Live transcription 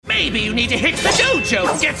Maybe you need to hit the dojo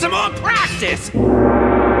and get some more practice.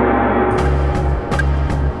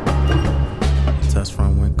 Test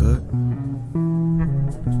run went good.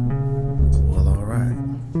 Well, all right.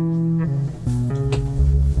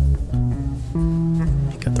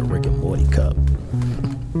 You got the Rick and Morty cup.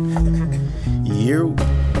 You.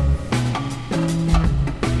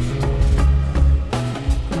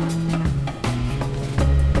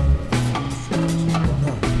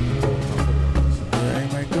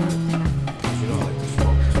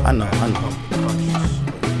 I know.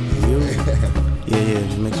 You. Yeah,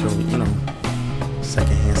 just make sure,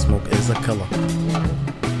 secondhand smoke is a killer.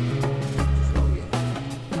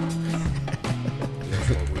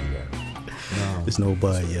 There's no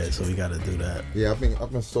bud yet, so we gotta do that. Yeah, I've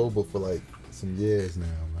been sober for like some years now,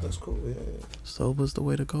 man. That's cool, yeah. Sober's the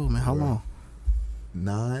way to go, man. How long?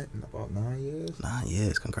 About 9 years. 9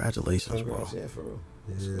 years. Congratulations, bro. Yeah, for real.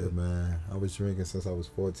 Yeah, man. I was drinking since I was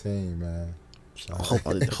 14, man.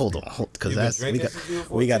 Hold on, because that's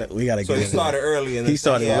we gotta So get he started early, and he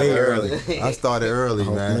started way early. I started early,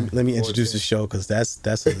 man. Let me introduce the show, because that's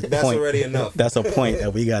a That's point. already enough. That's a point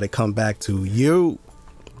that we gotta come back to. You.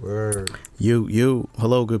 Word. You.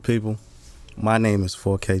 Hello, good people. My name is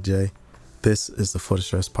 4KJ. This is the For the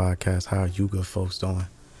Stress Podcast. How are you good folks doing?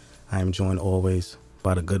 I am joined always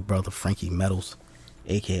by the good brother Frankie Metals,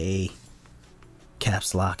 aka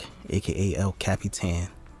Caps Lock, aka El Capitan,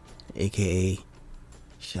 aka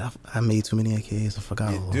shit, I made too many AKAs. I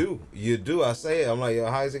forgot. You do. I say it. I'm like, yo,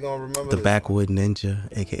 how is he gonna remember The this? Backwood Ninja,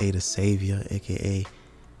 aka the Savior, aka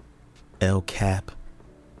El Cap.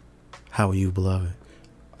 How are you, beloved?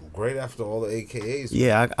 Great after all the AKAs.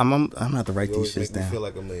 Yeah, I'm gonna have to write You these always shits make me down. feel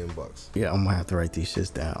like $1 million. Yeah, I'm gonna have to write these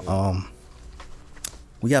shits down.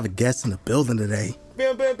 We have a guest in the building today.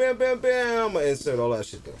 Bam, bam, bam, bam, bam. I'm gonna insert all that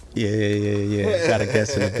shit though. Yeah. Got a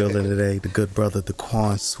guest in the building today. The good brother,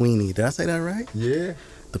 Daquan Sweeney. Did I say that right? Yeah.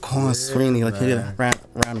 Daquan Sweeney. Like, get a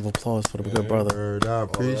round of applause for the good brother. Word. I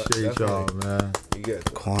appreciate y'all, man. You get it.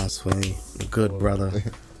 Daquan Sweeney, the good brother,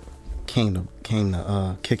 came to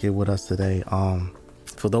kick it with us today.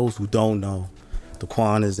 For those who don't know,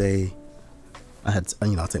 Daquan is I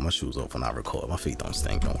take my shoes off when I record. My feet don't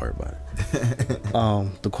stink. Don't worry about it.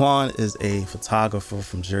 Daquan is a photographer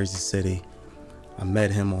from Jersey City. I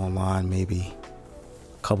met him online maybe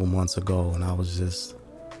a couple months ago, and I was just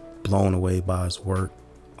blown away by his work.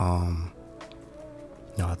 I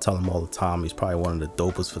tell him all the time he's probably one of the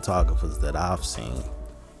dopest photographers that I've seen.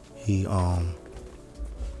 He,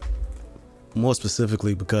 more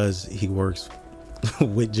specifically because he works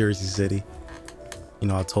with Jersey City.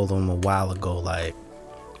 I told him a while ago, like,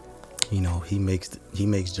 he makes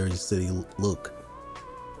Jersey City look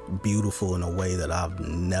beautiful in a way that I've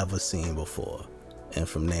never seen before. And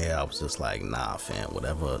from there, I was just like, nah, fam,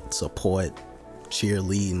 whatever support,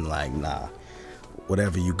 cheerleading, like, nah,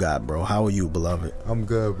 whatever you got, bro. How are you, beloved? I'm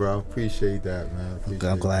good, bro. Appreciate that, man. I'm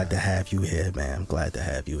glad to have you here, man. I'm glad to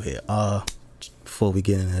have you here. Before we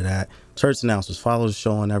get into that, church announcements. Follow the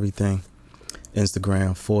show on everything.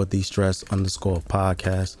 Instagram for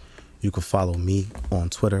 @thestress_podcast. You can follow me on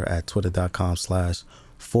Twitter at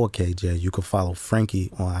twitter.com/4KJ. You can follow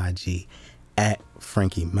Frankie on IG at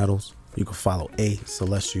Frankie Metals. You can follow A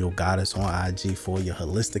Celestial Goddess on IG for your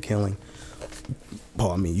holistic healing.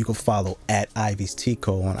 You can follow at Ivy's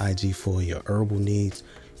Tico on IG for your herbal needs.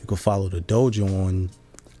 You can follow the dojo on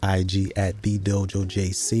IG at The Dojo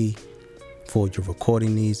JC for your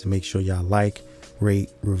recording needs. Make sure y'all like, rate,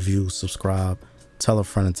 review, subscribe, tell a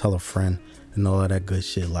friend and all of that good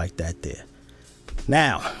shit like that there.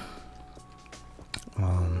 Now,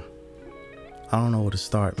 I don't know where to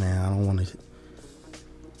start, man. I don't want to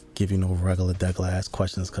give you no regular ass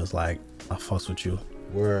questions because, like, I fucks with you.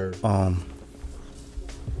 Word. I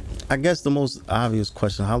guess the most obvious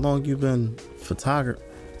question, how long you been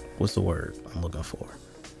what's the word I'm looking for?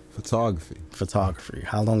 Photography.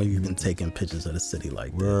 How long have you been taking pictures of the city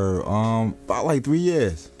like that? Word. About like 3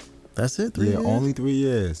 years. That's it? 3 years? Yeah, only 3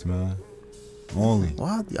 years, man. Only.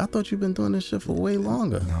 Well, I thought you've been doing this shit for way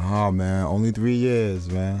longer. Nah, man. Only 3 years,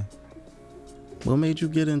 man. What made you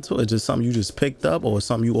get into it? Just something you just picked up, or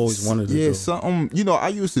something you always wanted to do? Yeah, something, I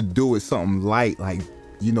used to do it something light, like,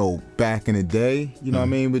 back in the day, what I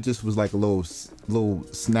mean? It just was like a little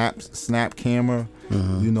snap camera,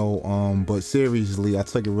 but seriously, I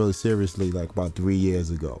took it really seriously like about 3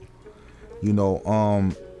 years ago.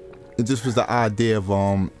 It just was the idea of,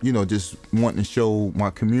 just wanting to show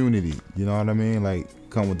my community, you know what I mean? Like,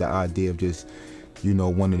 come with the idea of just,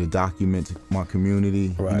 wanting to document my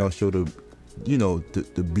community, right. Show the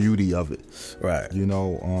beauty of it. Right.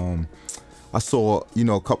 I saw,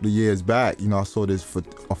 a couple of years back, I saw this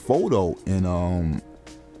a photo in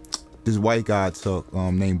this white guy took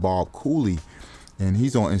named Bob Cooley, and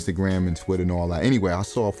he's on Instagram and Twitter and all that. Anyway, I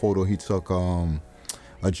saw a photo he took a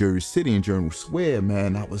Jersey City and Journal Square,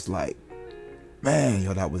 man. I was like, man,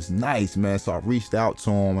 yo, that was nice, man. So I reached out to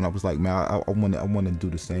him and I was like, man, I want to do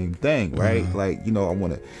the same thing, right? Like, you know, I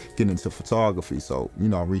want to get into photography. So, you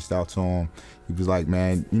know, I reached out to him. He was like,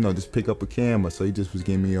 man, you know, just pick up a camera. So he just was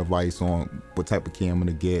giving me advice on what type of camera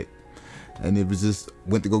to get. And it was just,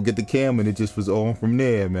 went to go get the camera and it just was on from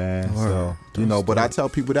there, man. So, you know, but I tell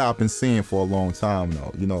people that I've been seeing for a long time,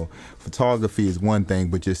 though. You know, photography is one thing,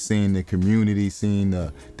 but just seeing the community, seeing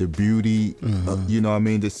the beauty, you know what I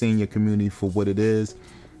mean? Just seeing your community for what it is.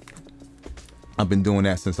 I've been doing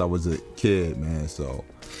that since I was a kid, man, so.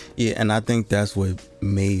 Yeah, and I think that's what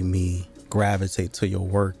made me gravitate to your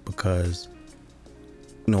work because,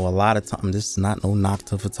 you know, a lot of times, this is not no knock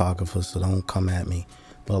to photographers, so don't come at me.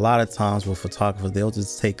 But a lot of times with photographers, they'll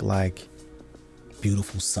just take like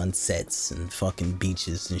beautiful sunsets and fucking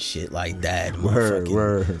beaches and shit like that. And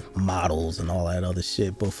Word. models and all that other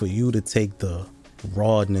shit. But for you to take the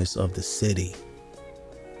rawness of the city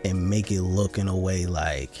and make it look in a way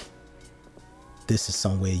like this is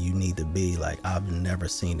somewhere you need to be, like I've never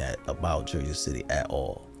seen that about Jersey City at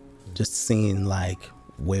all. Just seeing like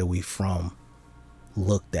where we from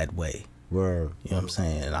look that way. Word. You know what I'm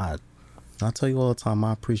saying? I tell you all the time,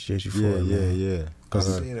 I appreciate you for it, man. Yeah. I've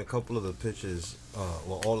seen a couple of the pictures,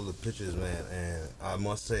 all of the pictures, man, and I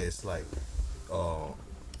must say it's like,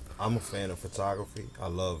 I'm a fan of photography. I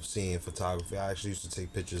love seeing photography. I actually used to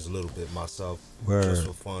take pictures a little bit myself, just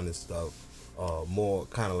for fun and stuff. More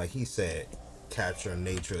kind of like he said, capture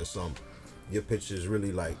nature or something. Your pictures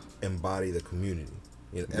really like embody the community.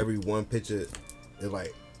 You know, every one picture is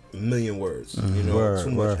like a million words. You know,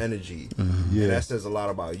 too much energy. Yeah. And that says a lot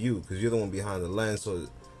about you because you're the one behind the lens. So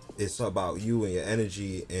it's about you and your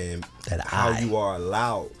energy and That how eye. you are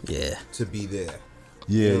allowed Yeah. to be there.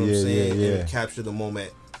 Yeah, You know what I'm saying? yeah. And capture the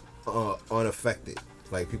moment unaffected.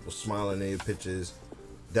 Like people smiling in your pictures.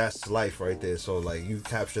 That's life right there. So like you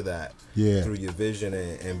capture that through your vision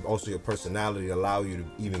and also your personality allow you to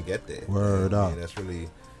even get there. Word up. That's really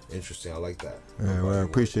interesting. I like that. Yeah, well, I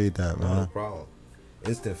appreciate that, No man. problem.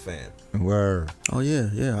 Instant fan. Word. Oh yeah.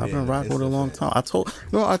 I've been rocking with it a long time. I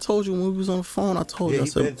told you when we was on the phone. I told you. Yeah, I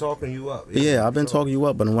he's said, been talking you up. yeah, I've been talking you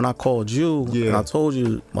up. But when I called you, Yeah. and I told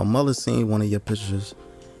you, my mother seen one of your pictures,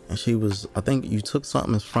 and she was, I think you took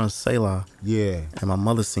something in front of Selah, Yeah. and my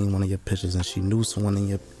mother seen one of your pictures, and she knew someone in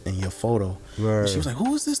your photo. Word. And she was like,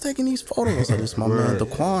 "Who is this taking these photos?" I said, "It's my man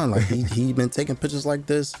Daquan. Like he been taking pictures like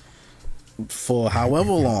this for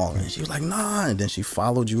however long." And she was like, "Nah." And then she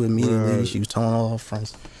followed you immediately. Word. She was telling all her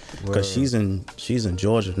friends because she's in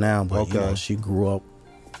Georgia now, but you know Okay. she grew up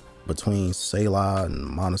between Selah and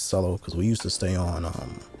Monticello because we used to stay on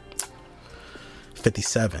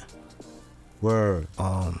 57. Word.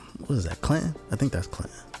 What is that, Clinton? I think that's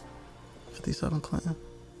Clinton. 57 Clinton.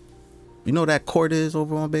 You know that court is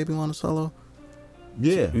over on Baby Monticello?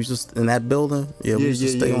 Yeah. We just in that building. Yeah, we used to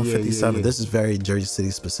stay on 57. yeah. This is very Jersey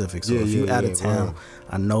City specific. So Yeah, if you yeah, out of yeah, town, wow.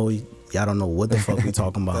 I know y'all don't know what the fuck we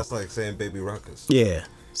talking about. That's like saying Baby Ruckus. Yeah.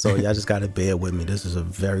 So y'all just gotta bear with me. This is a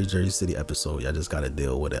very Jersey City episode. Y'all just gotta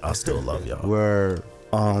deal with it. I still love y'all. Word.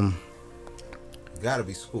 You gotta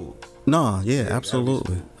be schooled. No, yeah, gotta be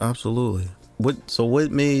absolutely. smooth. Absolutely.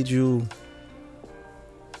 What made you,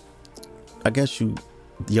 I guess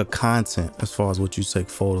your content as far as what you take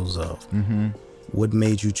photos of, what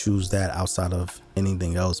made you choose that outside of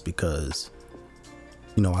anything else? Because,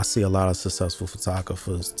 you know, I see a lot of successful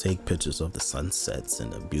photographers take pictures of the sunsets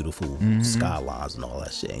and the beautiful skylines and all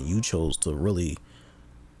that shit. And you chose to really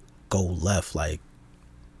go left. Like,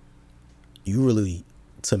 you really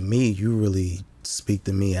speak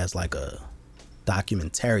to me as like a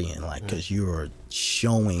documentarian, like, because you're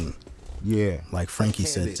showing, Yeah. like Frankie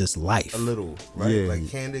said, Candid, just life. a little, right? Yeah. Like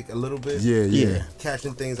candid a little bit. Yeah.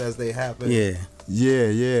 Catching things as they happen. Yeah.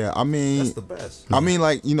 Yeah. I mean, That's the best. I mean,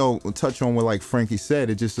 like, you know, touch on what like Frankie said.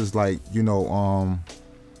 It just is like, you know,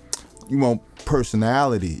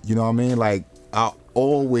 personality. You know what I mean? Like, I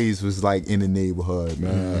always was like in the neighborhood,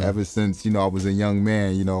 man. Ever since, you know, I was a young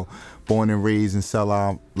man. You know, born and raised in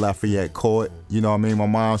Selah, Lafayette Court. You know what I mean? My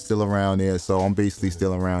mom's still around there, so I'm basically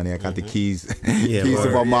still around there. I got the keys, Yeah, keys to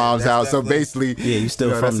word. my mom's That's house. So definitely- basically, Yeah, you still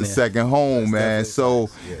know, from that's there. a second home, That's man. definitely So,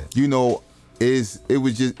 facts, yeah. you know, it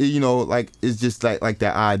was just, you know, like, it's just like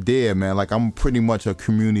that idea, man. Like, I'm pretty much a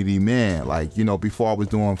community man. Like, you know, before I was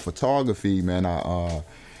doing photography, man, I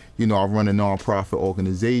run a nonprofit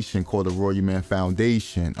organization called the Royal Man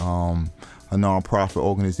Foundation, a nonprofit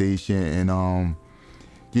organization, and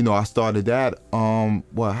you know, I started that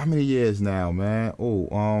how many years now, man?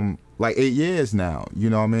 like 8 years now. You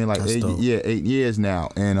know what I mean? Like That's dope. 8 years now.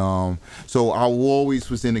 And so I always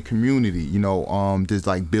was in the community, just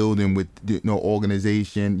like building with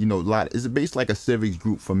organization, a lot. It's based like a civics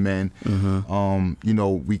group for men.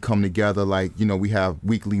 We come together like, we have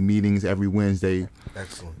weekly meetings every Wednesday.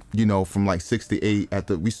 Excellent. From like 6 to 8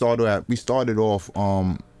 we started off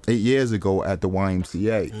 8 years ago at the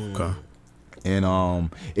YMCA. Okay.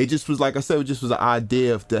 And it just was, like I said, it just was an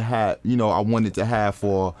idea to have, I wanted to have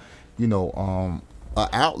for, an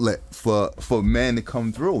outlet for men to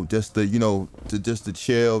come through, just to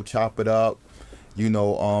chill, chop it up,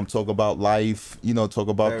 talk about life, talk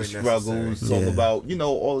about Very the struggles, necessary. talk about,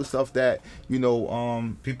 all the stuff that,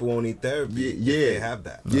 People won't need therapy if yeah, they have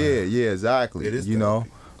that. yeah, exactly. It is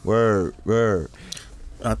Word.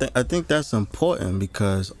 I think that's important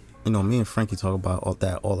because me and Frankie talk about all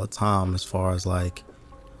that all the time, as far as like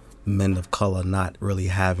men of color not really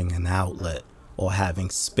having an outlet or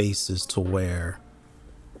having spaces to where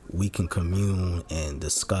we can commune and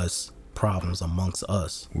discuss problems amongst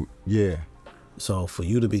us. Yeah. So for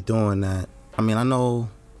you to be doing that, I mean, I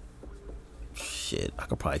know, I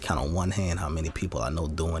could probably count on one hand how many people I know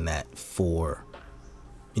doing that for,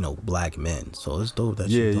 black men. So it's dope that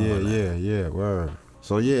you're doing that. Yeah, word.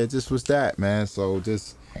 So yeah, it just was that, man. So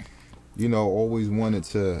just, always wanted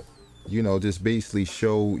to, just basically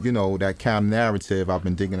show, that kind of narrative I've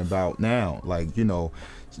been thinking about now. Like,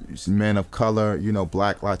 men of color,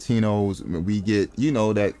 black Latinos, we get,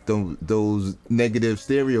 those negative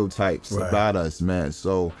stereotypes about us, man.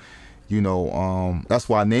 So, that's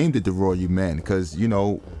why I named it the Royal Men, because,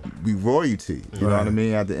 we royalty. You know what I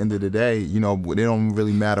mean? At the end of the day, it don't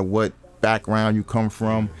really matter what background you come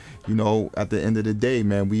from. At the end of the day,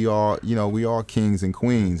 man, we are kings and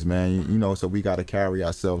queens, man. So we got to carry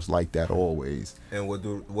ourselves like that always. And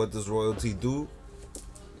what does royalty do?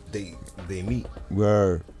 They meet.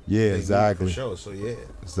 Word. Yeah, They exactly. meet for sure. So yeah.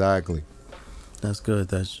 Exactly. That's good.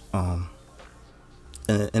 That's and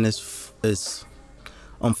it's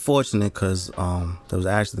unfortunate because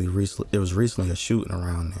there was recently a shooting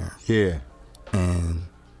around there. Yeah. And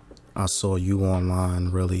I saw you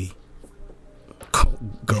online really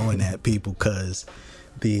going at people because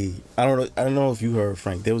I don't know if you heard,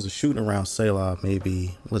 Frank, there was a shooting around Selah,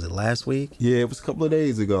 maybe was it last week? Yeah, it was a couple of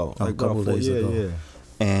days ago. A couple of days ago. Yeah.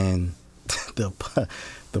 And the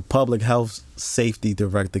public health safety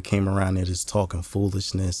director came around there just talking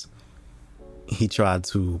foolishness. He tried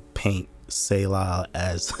to paint Selah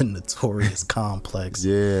as a notorious complex.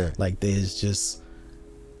 Yeah. Like he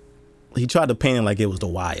tried to paint it like it was the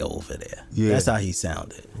Y over there. Yeah. That's how he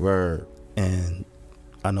sounded. Word. And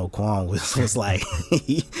I know Quan was like,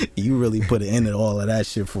 you really put an end to all of that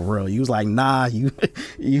shit for real. You was like, nah, you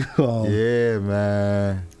yeah,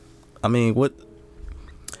 man. I mean,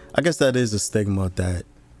 I guess that is a stigma that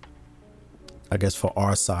I guess for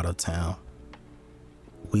our side of town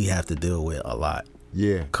we have to deal with a lot.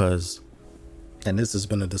 Yeah. And this has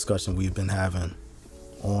been a discussion we've been having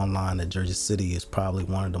online, that Jersey City is probably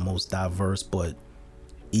one of the most diverse but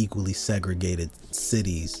equally segregated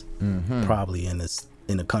cities probably in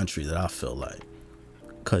the country, that I feel like.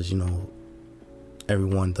 Because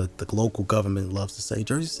everyone, the local government loves to say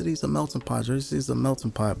Jersey City's a melting pot, Jersey City's a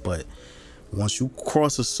melting pot, but once you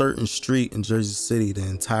cross a certain street in Jersey City, the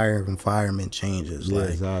entire environment changes. Yeah, like,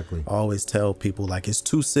 exactly. I always tell people, like, it's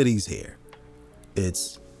two cities here.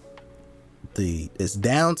 It's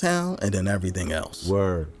downtown and then everything else.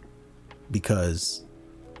 Word. Because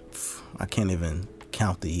I can't even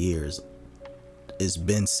count the years it's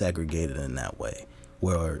been segregated in that way,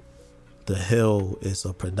 where the Hill is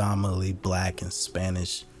a predominantly black and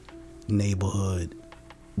Spanish neighborhood,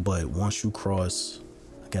 but once you cross,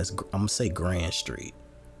 I guess I'm gonna say Grand Street.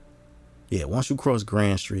 Yeah, once you cross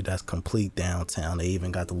Grand Street, that's complete downtown. They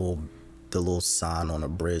even got the little sign on the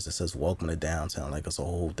bridge that says "Welcome to Downtown," like it's a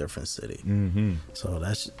whole different city. So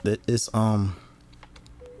it's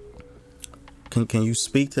Can you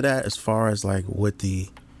speak to that as far as like what the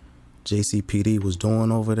JCPD was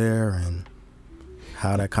doing over there and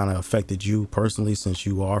how that kind of affected you personally, since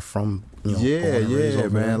you are from born and raised over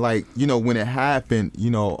man. there? Like, when it happened,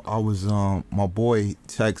 I was my boy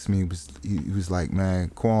texted me, he was like, man,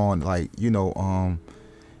 Quan, like,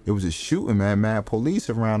 it was a shooting, man, mad police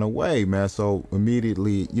around the way, man. So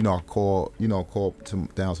immediately, I called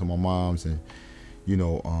down to my mom's, and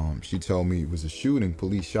she told me it was a shooting,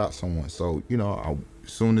 police shot someone. So, as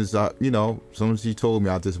soon as she told me,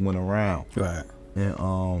 I just went around. Right.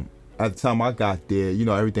 And at the time I got there,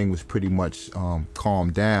 everything was pretty much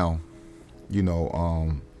calmed down.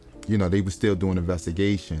 They were still doing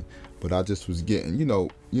investigation, but I just was getting,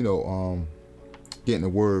 getting the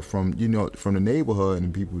word from from the neighborhood,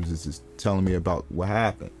 and people was just telling me about what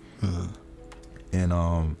happened.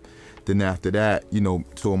 And then after that,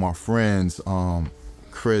 two of my friends,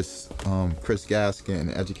 Chris Gaskin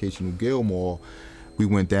and Educational Gilmore, we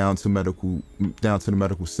went down to the medical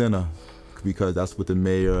center because that's what the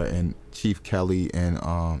mayor and Chief Kelly and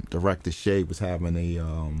Director Shea was having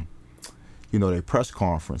a press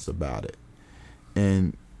conference about it.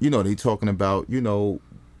 And they talking about the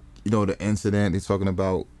incident. They talking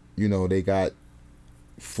about they got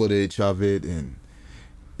footage of it, and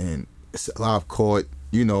it's a lot of court.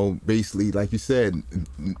 Basically, like you said,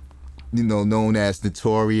 known as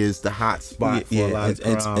notorious, the hot spot for a lot of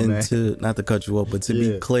crime. And to not to cut you off, but to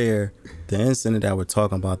be clear, the incident that we're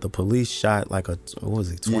talking about, the police shot like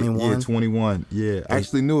 21? Yeah, 21. Yeah, I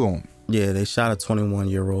actually knew him. Yeah, they shot a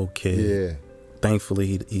 21-year-old kid. Yeah.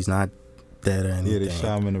 Thankfully, he's not dead or anything. Yeah, they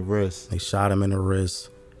shot him in the wrist. They shot him in the wrist,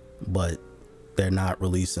 but they're not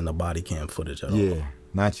releasing the body cam footage at all. Yeah,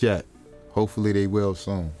 not yet. Hopefully they will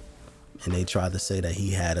soon. And they tried to say that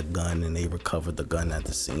he had a gun, and they recovered the gun at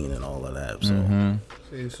the scene and all of that. So,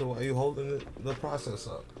 See, so why are you holding the process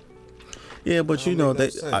up? Yeah, but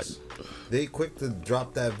they quick to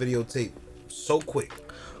drop that videotape so quick.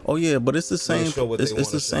 Oh yeah, but it's the same.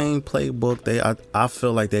 It's the same playbook. I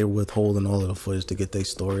feel like they're withholding all of the footage to get their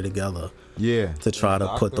story together. Yeah. To try to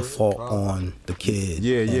put the fault on the kid.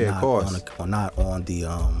 Yeah, of course. Not on the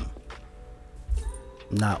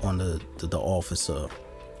officer,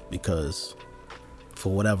 because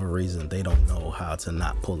for whatever reason they don't know how to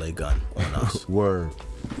not pull a gun on us. Word.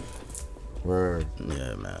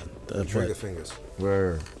 Yeah, man. Trigger fingers.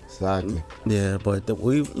 Word. Exactly. Yeah, but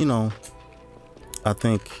I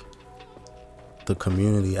think the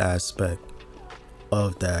community aspect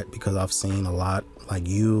of that, because I've seen a lot, like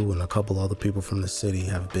you and a couple other people from the city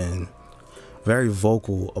have been very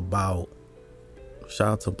vocal about, shout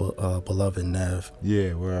out to beloved Nev.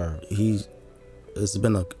 Yeah, word. There's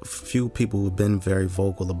been a few people who've been very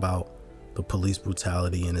vocal about the police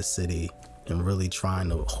brutality in the city and really trying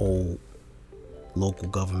to hold local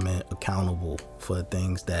government accountable for the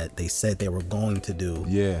things that they said they were going to do.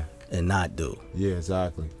 Yeah. And not do. Yeah,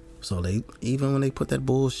 exactly. So they, even when they put that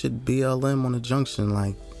bullshit BLM on the junction,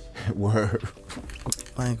 like, word.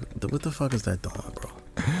 Like, what the fuck is that doing, bro?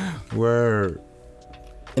 Word.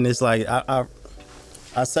 And it's like I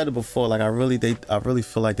said it before, like I really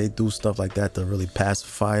feel like they do stuff like that to really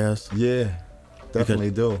pacify us. Yeah,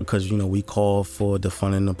 definitely do. Because we call for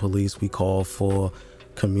defunding the police, we call for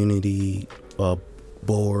community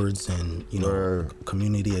boards and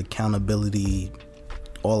community accountability,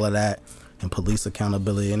 all of that, and police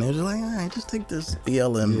accountability, and they're just like, all right, just take this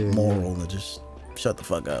BLM moral and just shut the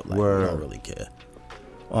fuck up. Like, we don't really care.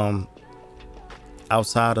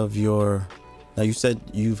 Outside of now you said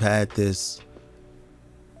you've had this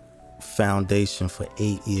foundation for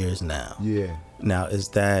 8 years now. Yeah. Now, is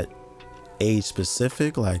that age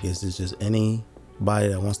specific? Like, is it just anybody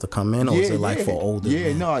that wants to come in, or is it like for older?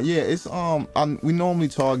 Yeah, no, it's we normally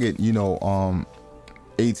target 18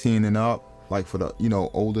 and up. Like for the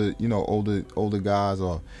older guys,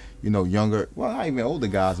 or younger, well, not even older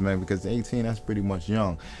guys, man, because 18, that's pretty much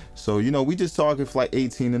young. So we just target for like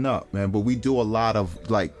 18 and up, man. But we do a lot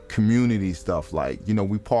of like community stuff, like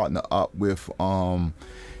we partner up with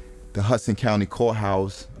the Hudson County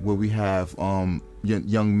Courthouse, where we have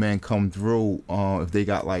young men come through if they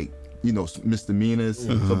got like misdemeanors.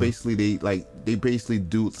 So basically they basically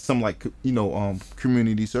do some like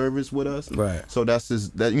community service with us. Right. So that's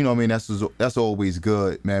just that that's always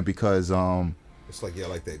good, man, because it's like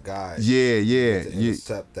like that guy. Yeah.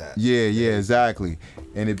 Accept that. Yeah, exactly.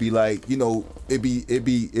 And it'd be like it'd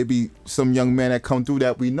be some young man that come through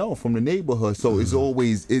that we know from the neighborhood. So it's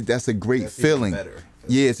always that's a great feeling.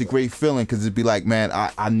 Yeah, it's a great feeling, because it'd be like, man,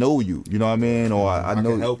 I know you, you know what I mean, or I know.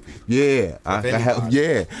 Can help you. Yeah, I can help.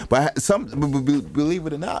 Yeah, but believe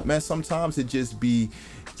it or not, man, sometimes it just be,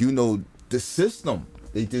 the system.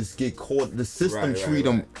 They just get caught. The system treat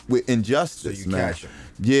them with injustice, so you man. Catch them.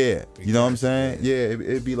 Yeah, you know what I'm saying? Yeah,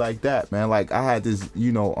 it'd be like that, man. Like I had this,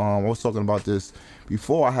 I was talking about this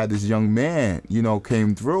before. I had this young man,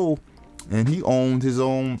 came through, and he owned his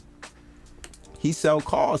own. He sell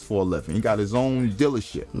cars for a living. He got his own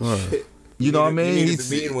dealership. Right. You know what I mean? He's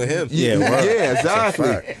meeting with him. Yeah,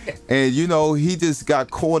 exactly. And he just got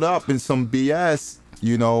caught up in some BS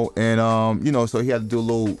you know, and you know, so he had to do a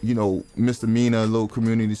little, you know, misdemeanor, a little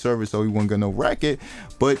community service, so he wasn't gonna wreck it.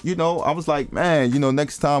 But you know, I was like, man, you know,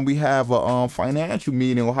 next time we have a financial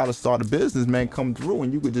meeting or how to start a business, man, come through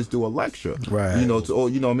and you could just do a lecture, Right. You know, or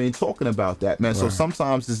you know what I mean, talking about that, man. So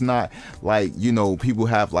sometimes it's not like, you know, people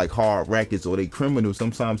have like hard records or they criminals.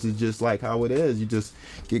 Sometimes it's just like how it is. You just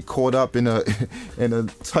get caught up in a in a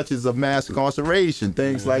touches of mass incarceration,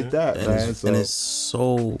 things like that, And man. it's, and it's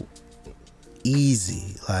so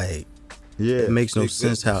easy. Like, yeah, it makes no big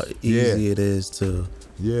sense how business. easy it is to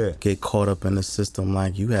yeah. get caught up in the system.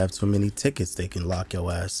 Like, you have too many tickets, they can lock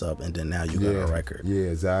your ass up, and then now you got a record. Yeah,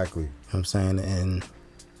 exactly. You know what I'm saying? And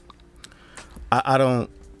I don't.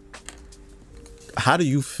 How do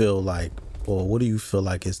you feel like, or what do you feel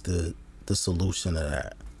like is the solution to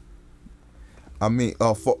that? I mean,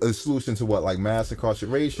 for a solution to what, like mass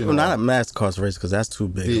incarceration? Well, or- not a mass incarceration, because that's too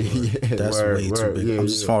big. Yeah, That's word, way too word. big. Yeah,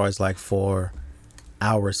 As yeah. far as like for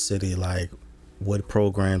our city, like what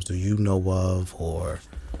programs do you know of, or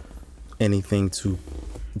anything to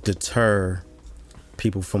deter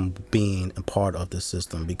people from being a part of the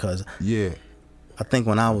system? Because Yeah, I think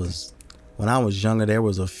when I was younger, there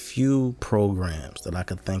was a few programs that I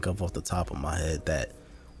could think of off the top of my head that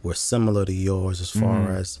were similar to yours as far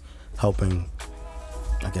as helping,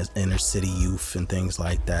 I guess, inner city youth and things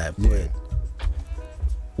like that. But yeah.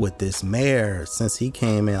 with this mayor, since he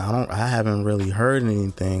came in, I haven't really heard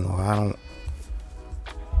anything, or I don't.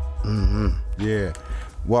 Yeah.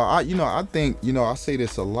 Well, I think, I say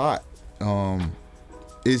this a lot.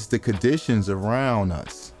 It's the conditions around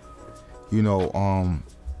us.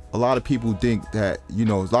 A lot of people think that,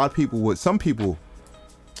 some people,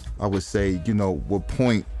 I would say, would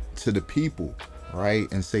point to the people, right?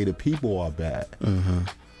 And say the people are bad.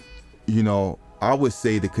 I would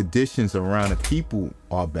say the conditions around the people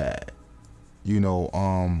are bad. We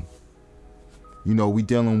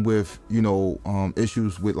dealing with,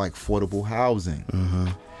 issues with like affordable housing.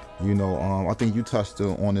 I think you touched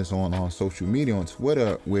on this on social media, on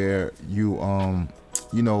Twitter, where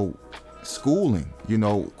schooling,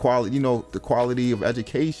 quality, the quality of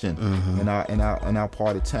education in our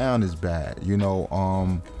part of town is bad.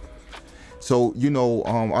 So,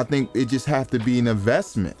 I think it just have to be an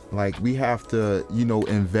investment. Like we have to,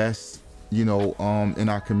 invest, in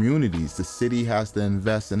our communities. The city has to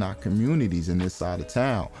invest in our communities in this side of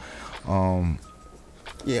town.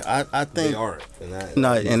 Yeah, I think They aren't. And that,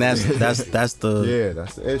 no, and that's the Yeah,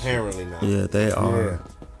 that's the issue. apparently not. yeah, they are.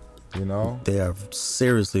 Yeah. They are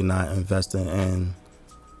seriously not investing, and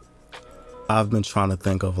I've been trying to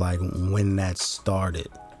think of like when that started,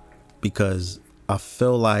 because I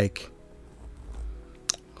feel like,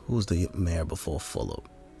 who's the mayor before Fulop?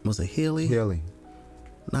 Was it Healy? Healy.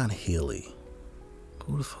 Not Healy.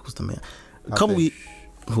 Who the fuck was the mayor? A I couple think-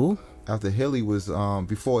 who? After Healy was,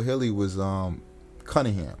 before Healy was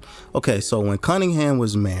Cunningham. Okay, so when Cunningham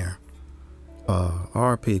was mayor,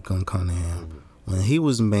 R.P. Cunningham, when he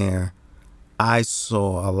was mayor, I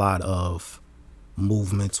saw a lot of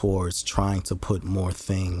movement towards trying to put more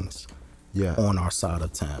things Yeah. on our side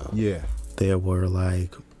of town. Yeah. There were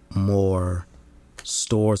like more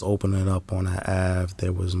stores opening up on the Ave.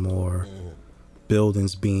 There was more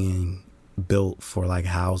buildings being built for like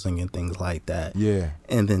housing and things like that. Yeah.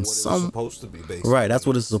 And then What it's some supposed to be, basically. Right, that's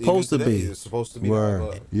what it's supposed to Even today, be. It's supposed to be.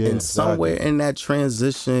 Word. Yeah. and somewhere in that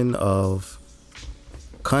transition of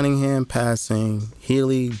Cunningham passing,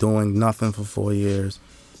 Healy doing nothing for 4 years,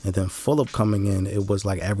 and then Fulop coming in, it was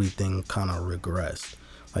like everything kind of regressed.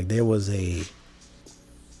 Like there was a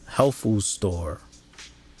health food store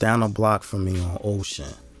down the block from me on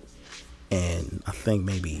Ocean, and I think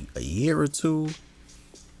maybe a year or two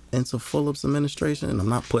into Fulop's administration, and I'm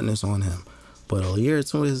not putting this on him, but a year or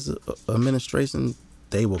two into his administration,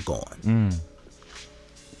 they were gone.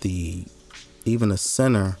 Even the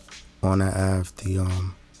center on the Ave,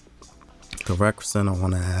 the rec center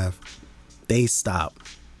on the Ave, they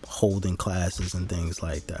stopped holding classes and things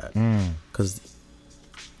like that. Because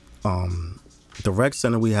the rec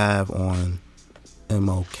center we have on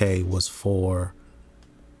MLK was for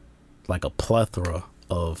like a plethora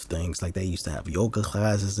of things. Like they used to have yoga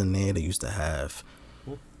classes in there. They used to have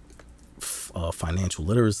financial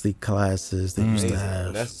literacy classes. They used to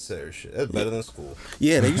have necessary shit. That's better than school.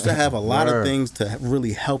 they used to have a lot of Word. things to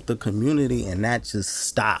really help the community, and that just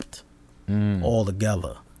stopped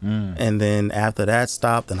altogether. And then after that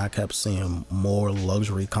stopped, and I kept seeing more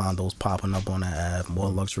luxury condos popping up on the Ave, more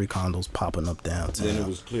luxury condos popping up downtown. Then it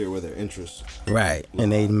was clear where their interests. Right.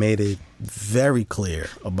 And they made it very clear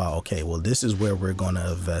about, okay, well, this is where we're going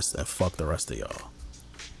to invest and fuck the rest of y'all.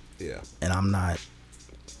 Yeah. And I'm not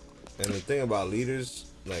And the thing about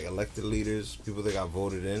leaders, like elected leaders, people that got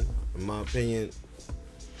voted in my opinion,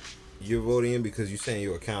 you're voting in because you're saying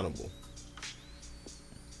you're accountable.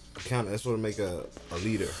 That's what make a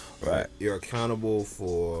leader. Right. You're accountable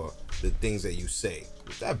for the things that you say.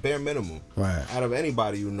 That bare minimum. Right. Out of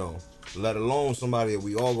anybody you know, let alone somebody that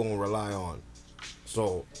we all gonna rely on.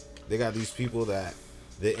 So they got these people that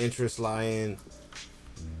their interests lie in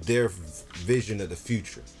their vision of the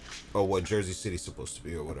future, or what Jersey City's supposed to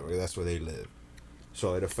be, or whatever. That's where they live.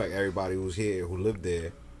 So it affect everybody who's here, who lived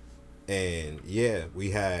there. And yeah,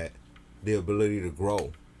 we had the ability to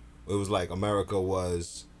grow. It was like America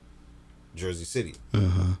was Jersey City.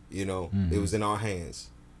 You know, it was in our hands.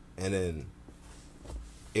 And then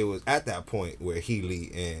it was at that point where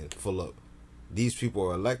Healy and Fulop, these people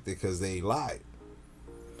are elected because they lied.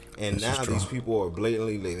 And This is now true. these people are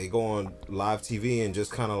blatantly, they go on live TV and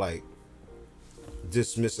just kind of like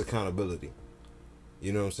dismiss accountability.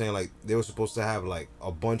 You know what I'm saying? Like, they were supposed to have like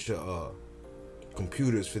a bunch of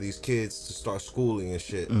computers for these kids to start schooling and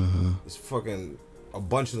shit. It's fucking a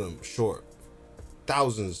bunch of them short.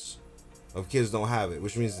 Thousands of kids don't have it,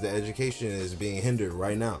 which means the education is being hindered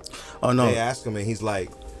right now. Oh no. They ask him and he's like,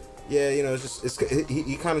 yeah, you know,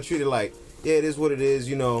 he kind of treated like, yeah, it is what it is,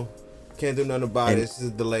 you know, can't do nothing about it. This is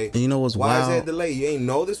a delay. And you know what's Why wild? is there a delay? You ain't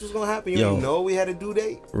know this was gonna happen. You Yo. ain't know we had a due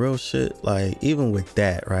date. Real shit. Like, even with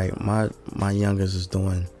that, right? My youngest is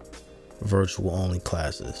doing virtual only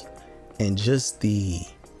classes, and just the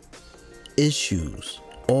issues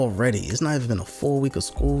already. It's not even been a full week of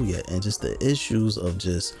school yet, and just the issues of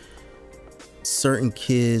just certain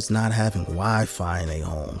kids not having Wi-Fi in their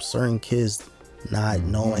home, certain kids not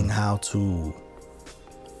knowing how to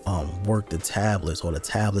work the tablets, or the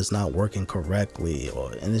tablets not working correctly,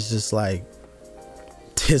 and it's just like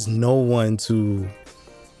there's no one to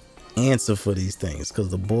answer for these things, because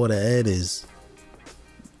the board of ed is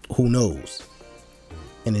who knows.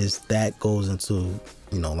 And it's that goes into,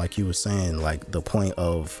 you know, like you were saying, like the point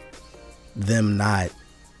of them not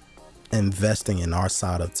investing in our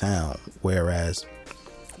side of town, whereas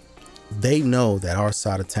they know that our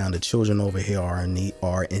side of town, the children over here are in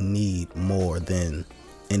need more than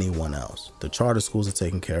anyone else. The charter schools are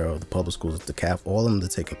taken care of, the public schools, the CAF, all of them are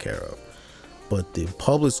taken care of. But the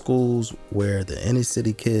public schools where the inner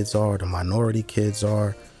city kids are, the minority kids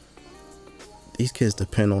are, these kids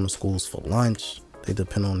depend on the schools for lunch. They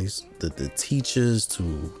depend on the teachers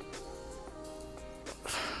to.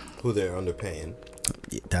 Who they're underpaying.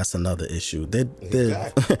 That's another issue.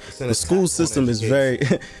 Exactly. It's an The school attack on system is very.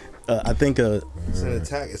 education. I think. It's an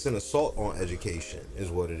attack. It's an assault on education,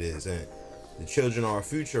 is what it is. And the children are our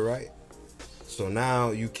future, right? So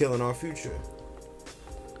now you killing our future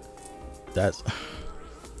That's.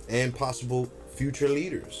 and possible future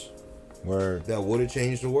leaders Word. that would have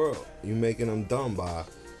changed the world. You making them dumb by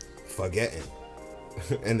forgetting,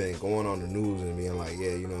 and then going on the news and being like,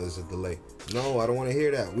 yeah, you know, there's a delay. No, I don't want to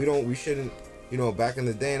hear that. We shouldn't. You know, back in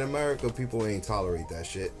the day in America, people ain't tolerate that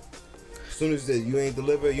shit. As soon as you ain't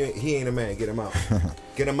deliver, he ain't a man. Get him out.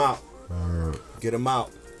 Get him out. Get him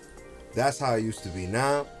out. That's how it used to be.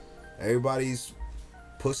 Now, everybody's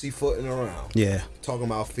pussyfooting around. Yeah. Talking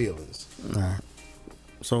about feelings. All right.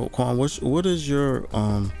 So, Quan, what is your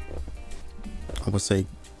I would say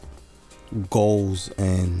goals,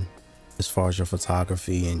 and as far as your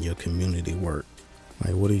photography and your community work?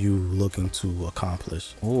 Like, what are you looking to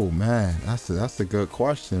accomplish? Oh man, that's a good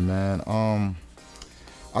question, man.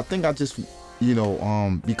 I think I just, you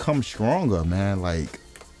know, become stronger, man. Like,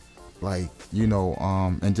 you know,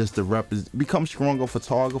 and just to become stronger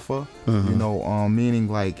photographer. You know, meaning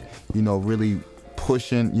like, you know, really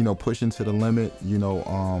pushing to the limit. You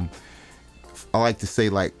know, I like to say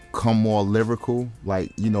like come more lyrical.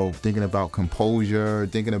 Like, you know, thinking about composure,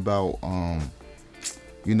 thinking about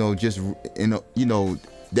you know, just you know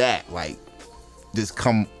that like just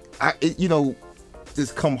come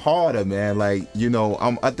just come harder, man. Like, you know,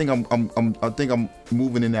 I think I'm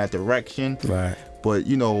moving in that direction. Right. But,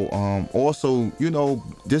 you know, also, you know,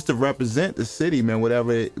 just to represent the city, man,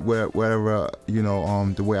 whatever, you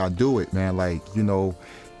know, the way I do it, man. Like, you know,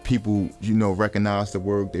 people, you know, recognize the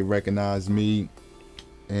work, they recognize me,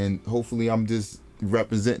 and hopefully I'm just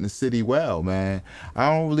representing the city well, man.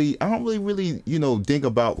 I don't really, you know, think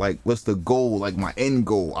about like what's the goal, like my end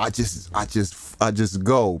goal. I just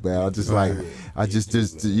go, man. I just like, I just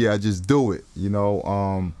do it, you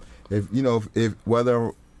know. If you know,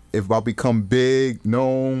 if I become big,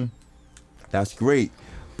 known, that's great.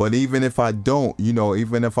 But even if I don't, you know,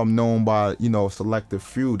 even if I'm known by, you know, a selective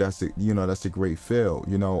few, that's a great feel,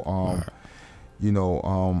 you know. You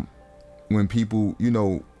know, when people, you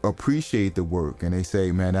know, appreciate the work and they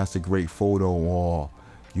say, man, that's a great photo, or,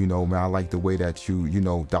 You know, man, I like the way that you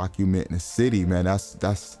know, document the city, man. That's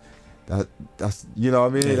you know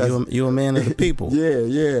what I mean? Yeah, you a man of the people.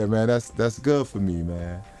 yeah, man. That's good for me,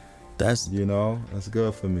 man. That's You know, that's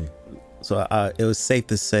good for me. so. It was safe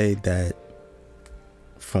to say that,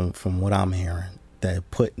 from what I'm hearing, that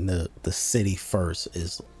putting the city first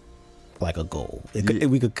is like a goal.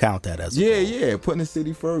 We could count that as a goal. Yeah, putting the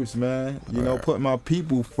city first, man. You know, putting my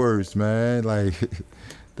people first, man. Like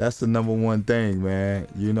that's the number one thing, man.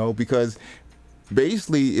 You know, because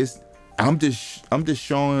basically I'm just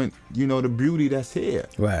showing, you know, the beauty that's here.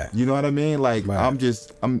 Right. You know what I mean? Like Right.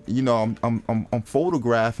 I'm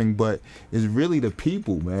photographing, but it's really the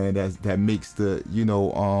people, man, that makes the, you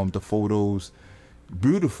know, the photos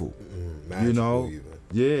beautiful. You know? Magical even.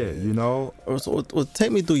 Yeah, you know. So, well,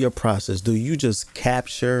 take me through your process. Do you just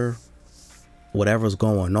capture whatever's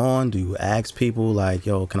going on? Do you ask people like,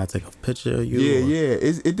 "Yo, can I take a picture of you?" Yeah.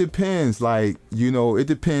 It depends. Like, you know, it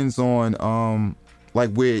depends on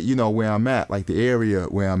like where, you know, where I'm at, like the area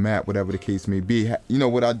where I'm at, whatever the case may be. You know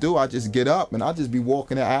what I do? I just get up and I just be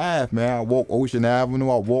walking the Ave, man. I walk Ocean Avenue.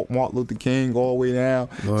 I walk Martin Luther King all the way down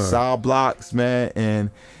side blocks, man. And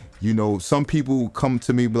you know, some people come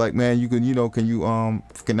to me be like, man, you can, you know,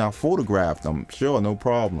 can I photograph them? Sure, no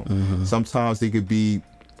problem. Sometimes they could be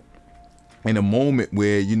in a moment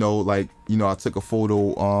where, you know, like, you know, I took a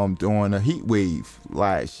photo during a heat wave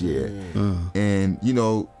last year, and you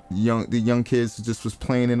know, the young kids just was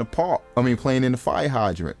playing in the park. I mean, playing in the fire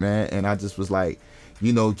hydrant, man, and I just was like,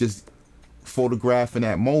 you know, just photographing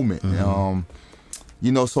that moment.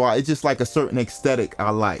 You know, so it's just like a certain aesthetic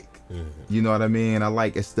I like. You know what I mean? I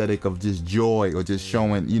like aesthetic of just joy or just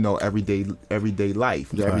showing, you know, everyday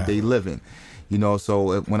life, everyday living. You know,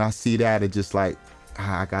 so when I see that, it's just like,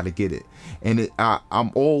 I gotta get it. And I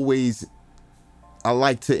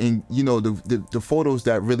like to, you know, the photos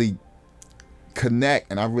that really connect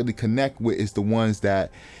and I really connect with is the ones that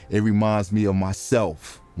it reminds me of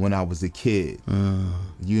myself when I was a kid.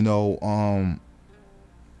 You know,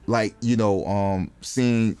 like, you know,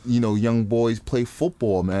 seeing, you know, young boys play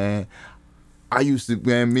football, man. I used to,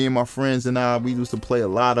 man, me and my friends and we used to play a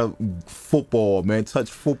lot of football, man, touch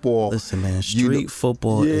football. Listen, man, street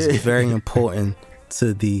football is very important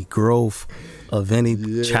to the growth of any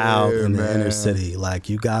child in the inner city. Like,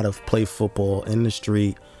 you gotta play football in the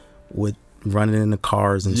street with running in the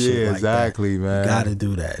cars and shit like exactly, that. Man. You gotta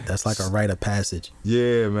do that. That's like a rite of passage.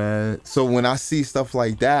 Yeah, man. So when I see stuff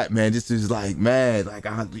like that, man, just is like, man, like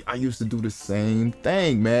I used to do the same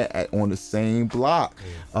thing, man, on the same block,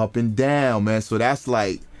 up and down, man. So that's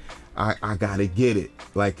like, I gotta get it,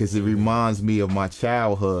 like, cause it reminds me of my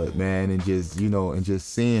childhood, man, and just, you know, and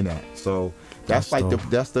just seeing that. So that's like dope.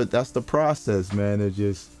 that's the process, man. It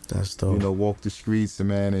just, That's dope. you know, walk the streets,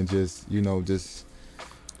 man, and just, you know, just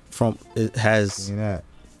seeing that.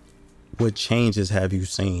 What changes have you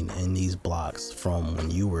seen in these blocks from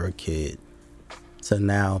when you were a kid to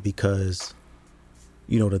now? Because,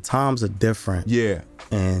 you know, the times are different. Yeah.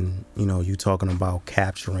 And, you know, you talking about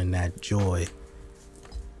capturing that joy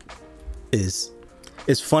it's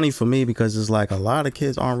funny for me because it's like a lot of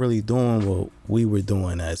kids aren't really doing what we were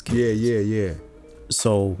doing as kids. Yeah.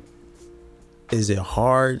 So is it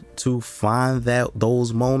hard to find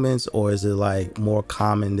those moments, or is it like more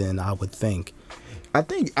common than I would think? I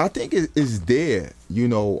think it is there, you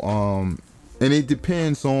know, and it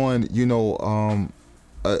depends on, you know,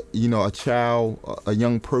 a child, a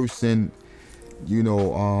young person, you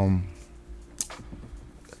know,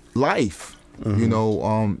 life, you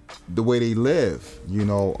know, the way they live, you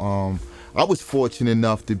know. I was fortunate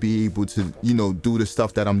enough to be able to, you know, do the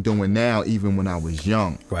stuff that I'm doing now, even when I was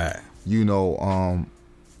young. Right. You know,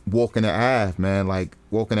 walking the Ave, man, like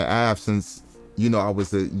walking the Ave since, you know, I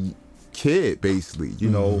was a kid, basically, you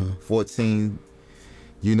know, 14,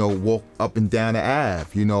 you know, walk up and down the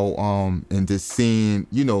Ave, you know, and just seeing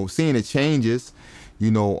the changes, you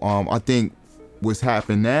know. I think what's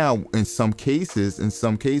happened now in some cases,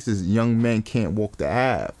 young men can't walk the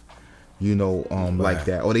Ave, you know, like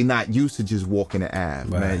that, or they not used to just walking the Ave,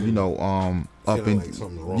 man, you know, up and like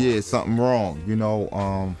something wrong. yeah, something wrong, you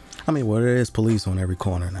know. I mean, well, there is police on every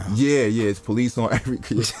corner now. Yeah, it's police on every.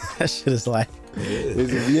 That shit is like,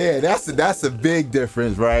 that's a big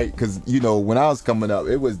difference, right? Because, you know, when I was coming up,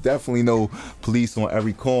 it was definitely no police on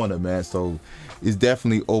every corner, man. So it's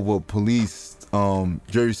definitely over police.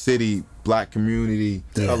 Jersey City, black community,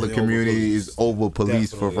 other community is over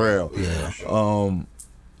police for real.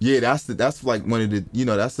 Yeah, that's like one of the, you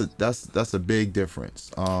know, that's a big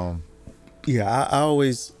difference. yeah, I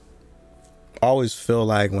always feel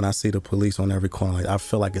like when I see the police on every corner, like, I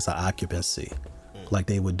feel like it's an occupancy. like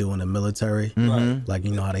they would do in the military. Like,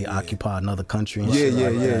 you know how they occupy another country and Yeah, shit yeah,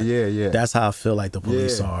 like that. yeah. That's how I feel like the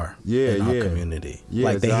police Yeah. are Yeah, in our yeah. community. Yeah,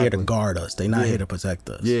 like, they're here to exactly. guard us. They're not Yeah. here to protect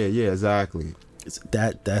us. Yeah, exactly.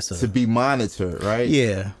 That's To a... be monitored, right?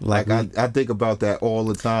 Yeah. Like I think about that all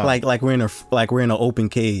the time. like we're in an open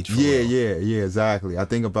cage. For real. Yeah, exactly. I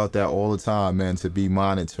think about that all the time, man. To be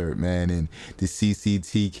monitored, man, and the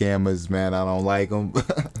CCT cameras, man. I don't like them.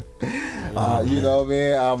 You know,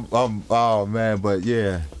 man. Oh man, but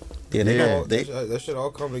yeah. Yeah, they Yeah. got... They, That should all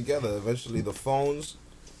come together. Eventually, the phones,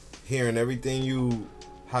 hearing everything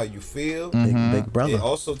how you feel. big brother. It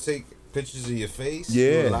also take pictures of your face.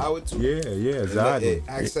 Yeah. You allow it to. Yeah, And let exactly. it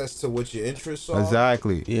access to what your interests are.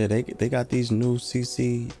 Exactly. Yeah, they got these new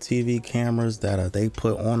CCTV cameras that they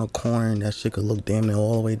put on a corner, and that shit could look damn near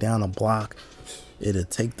all the way down a block. It'll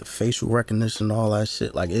take the facial recognition, all that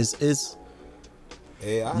shit. Like it's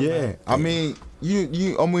Yeah. Yeah. I mean,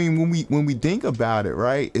 you. I mean, when we think about it,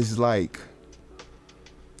 right? It's like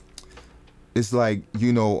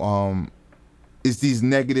you know, it's these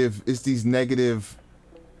negative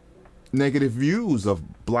views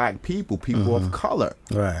of black people of color.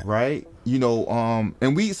 Right. Right. You know,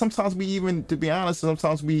 and we sometimes we even, to be honest,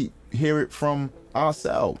 sometimes we hear it from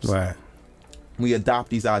ourselves. right. We adopt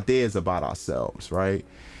these ideas about ourselves, right,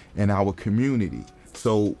 and our community.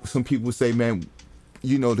 So some people say, man,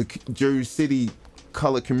 you know, the Jersey City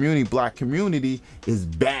colored community, black community is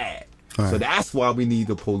bad. Right. So that's why we need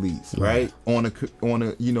the police, right? On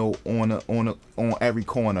every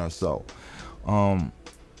corner or so.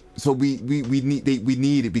 So we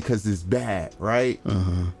need it because it's bad, right?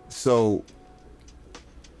 So,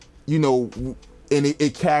 you know, and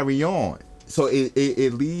it carry on. So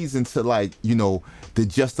it leads into, like, you know, the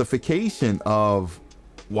justification of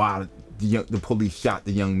why the police shot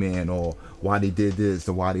the young man, or why they did this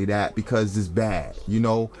or why they that, because it's bad, you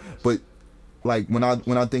know. But like when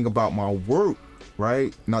I think about my work,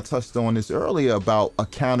 right, and I touched on this earlier about a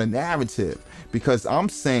counter narrative, because I'm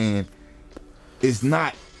saying it's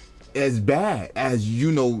not as bad as,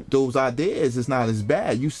 you know, those ideas. It's not as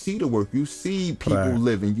bad. You see the work, you see people Right.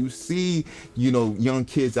 living, you see, you know, young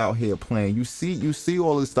kids out here playing, you see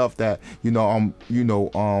all the stuff that, you know,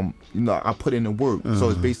 I put in the work.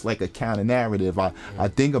 So it's basically like a counter narrative. I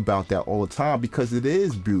think about that all the time because it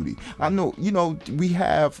is beauty. I know, you know, we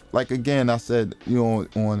have, like, again, I said, you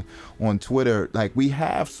know, on Twitter, like, we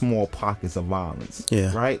have small pockets of violence.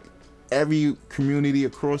 Yeah. Right? Every community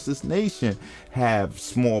across this nation have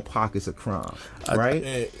small pockets of crime,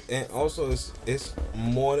 right? And also it's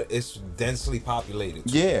densely populated.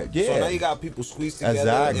 Yeah. So now you got people squeezed together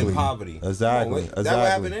Exactly. in poverty. Exactly. That would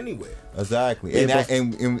happen anyway. Exactly. Yeah,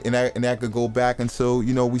 And that could go back until,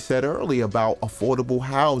 you know, we said earlier about affordable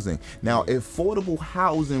housing. Now, if affordable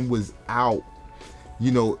housing was out,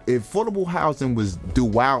 you know, if affordable housing was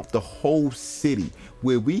throughout the whole city,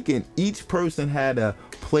 where each person had a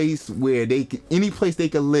place where any place they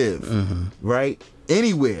could live, right?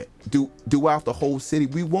 Anywhere, throughout the whole city,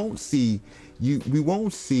 we won't see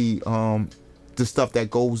the stuff that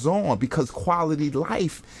goes on, because the quality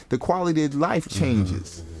of life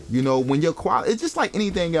changes. You know, when your quality, it's just like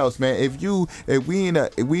anything else, man. If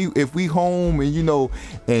we home and, you know,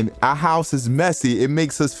 and our house is messy, it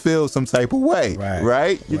makes us feel some type of way,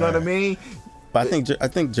 right? You know what I mean? But I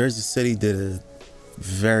think Jersey City did a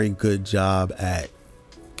very good job at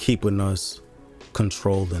keeping us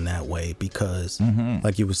controlled in that way, because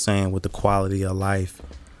like you were saying, with the quality of life,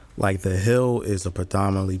 like the Hill is a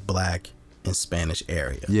predominantly black and Spanish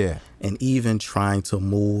area. Yeah. And even trying to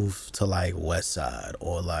move to like West Side,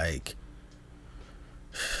 or like,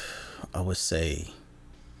 I would say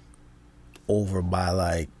over by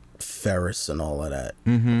like Ferris and all of that,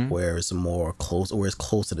 where it's more close, or it's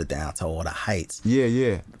closer to downtown or the Heights.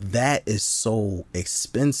 Yeah. That is so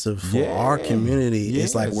expensive for our community.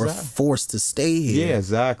 It's like we're forced to stay here. Yeah,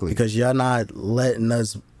 exactly. Because you're not letting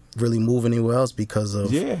us really move anywhere else because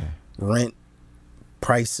of rent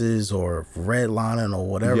prices or redlining or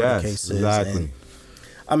whatever the case is. Exactly. And,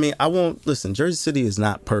 I mean, I won't listen. Jersey City is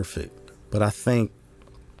not perfect, but I think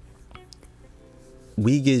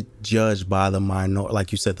we get judged by the minority,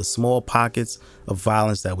 like you said, the small pockets of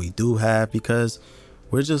violence that we do have, because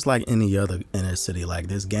we're just like any other inner city. Like,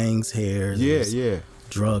 there's gangs here, there's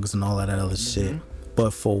drugs and all of that other shit.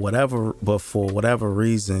 But for whatever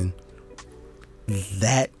reason,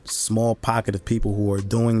 that small pocket of people who are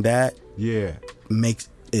doing that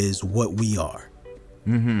is what we are.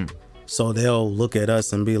 So they'll look at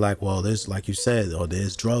us and be like, well, there's, like you said, or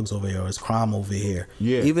there's drugs over here, or there's crime over here.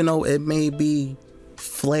 Even though it may be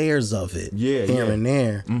flares of it here and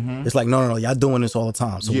there. It's like, no, y'all doing this all the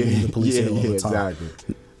time, so we need the police here all the time.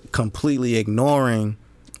 completely ignoring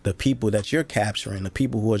the people that you're capturing, the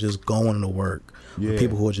people who are just going to work, the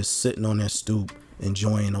people who are just sitting on their stoop,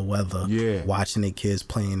 enjoying the weather, watching their kids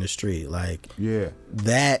play in the street. Like,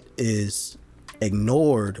 that is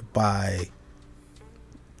ignored by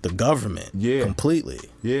the government completely.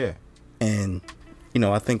 And, you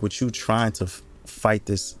know, I think with you trying to fight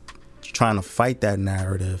that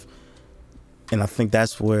narrative, and I think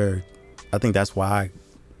that's why I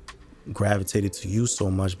gravitated to you so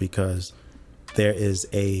much, because there is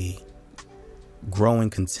a growing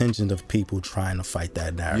contingent of people trying to fight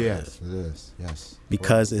that narrative. Yes.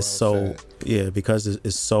 Because it's so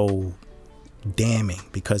damning,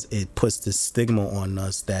 because it puts this stigma on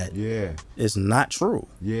us that it's not true.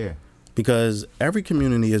 Because every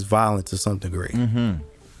community is violent to some degree.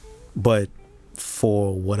 But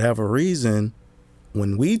for whatever reason,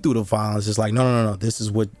 when we do the violence, it's like, no, this is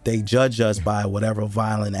what they judge us by, whatever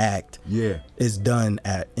violent act is done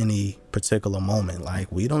at any particular moment. Like,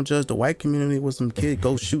 we don't judge the white community with some kid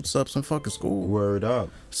go shoots up some fucking school. Word up.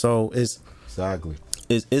 So it's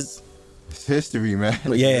history, man.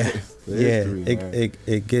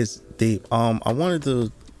 It gets deep. I wanted to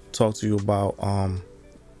talk to you about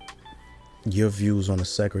your views on the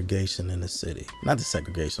segregation in the city. Not the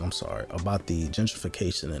segregation, I'm sorry, about the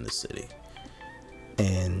gentrification in the city.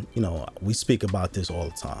 And, you know, we speak about this all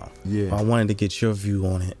the time. But I wanted to get your view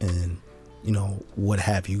on it, and, you know, what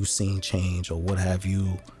have you seen change, or what have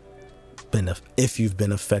you been, if you've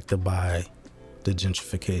been affected by the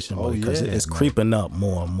gentrification, because it's creeping up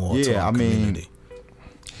more and more to our community.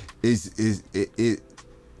 It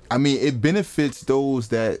benefits those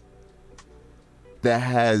that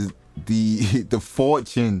has the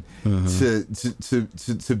fortune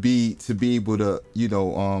to be able to, you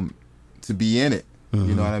know, to be in it.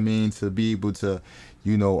 You know what I mean? To be able to,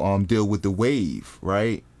 you know, deal with the wave,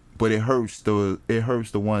 right? But it hurts the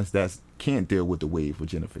ones that can't deal with the wave of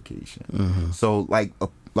gentrification. So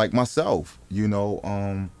like myself, you know,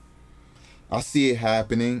 I see it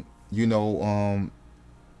happening, you know,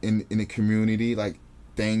 in the community. Like,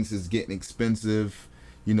 things is getting expensive,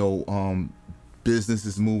 you know,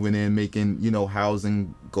 businesses moving in, making, you know,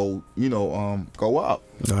 housing go up.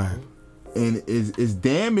 Right. And it's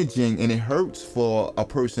damaging, and it hurts for a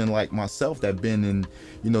person like myself that been in,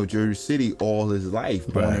 you know, Jersey City all his life,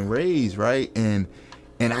 born and raised, right? And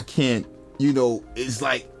I can't, you know, it's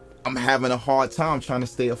like I'm having a hard time trying to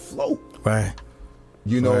stay afloat. Right.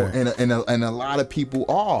 You know, and a lot of people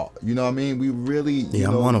are, you know what I mean? We really, you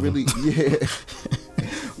know, I'm one of really, them.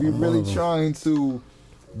 we're really trying to,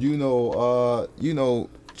 you know,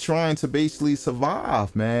 trying to basically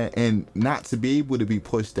survive, man, and not to be able to be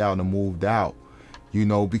pushed out and moved out, you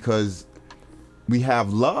know, because we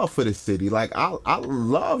have love for the city. Like, I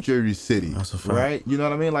love Jersey City. That's a fact. Right? You know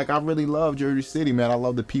what I mean? Like, I really love Jersey City, man. I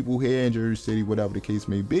love the people here in Jersey City, whatever the case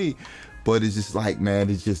may be. But it's just like, man,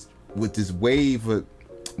 it's just with this wave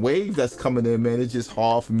that's coming in, man, it's just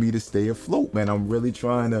hard for me to stay afloat, man. I'm really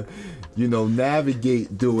trying to, you know,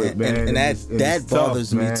 navigate through it, man. And that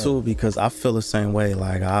bothers me too, because I feel the same way.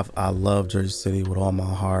 Like, I love Jersey City with all my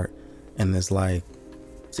heart, and it's like,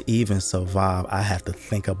 to even survive, I have to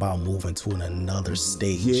think about moving to another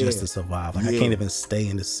state just to survive. Like, I can't even stay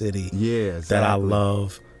in the city that I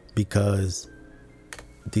love, because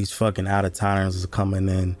these fucking out-of-towners are coming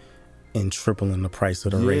in and tripling the price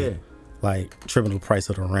of the rate. Like, tripling the price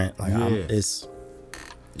of the rent. Like, it's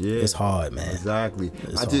hard, man. Exactly.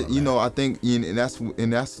 It's I just, hard, you know, I think, and that's,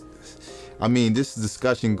 I mean, this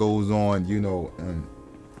discussion goes on, you know,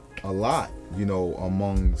 a lot, you know,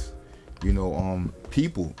 amongst, you know,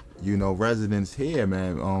 people, you know, residents here,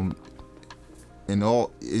 man, and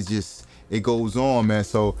all, it's just, it goes on, man.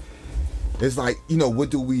 So it's like, you know,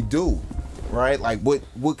 what do we do, right? Like,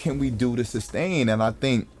 what can we do to sustain? And I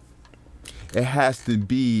think it has to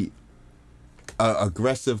be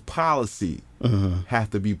aggressive policy have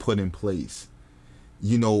to be put in place.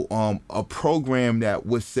 You know, a program that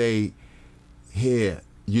would say, here,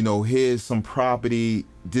 you know, here's some property.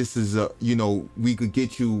 This is you know, we could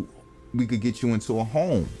get you into a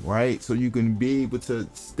home, right? So you can be able to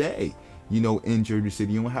stay, you know, in Jersey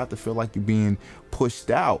City. You don't have to feel like you're being pushed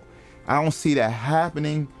out. I don't see that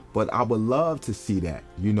happening, but I would love to see that,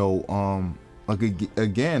 you know,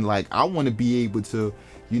 again, like, I want to be able to,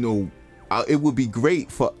 you know, it would be great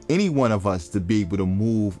for any one of us to be able to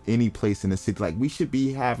move any place in the city. Like, we should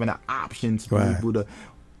be having an option to be able to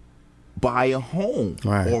buy a home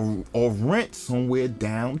Right. or rent somewhere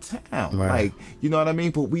downtown. Right. Like, you know what I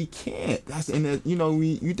mean? But we can't. That's in the, you know,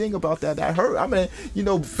 you think about that hurt. I mean, you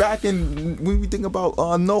know, back in when we think about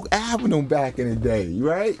North Avenue back in the day,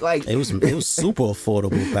 right? Like It was super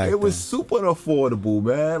affordable back it was then. super affordable,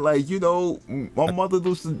 man. Like, you know, my mother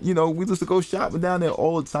used to, you know, we used to go shopping down there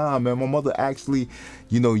all the time, man. My mother actually,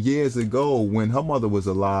 you know, years ago when her mother was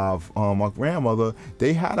alive, my grandmother,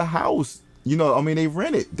 they had a house. You know, I mean, they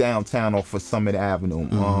rented downtown off of Summit Avenue.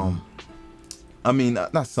 I mean,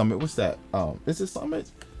 not Summit. What's that? Is it Summit?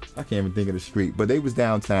 I can't even think of the street. But they was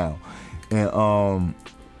downtown, and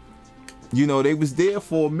you know, they was there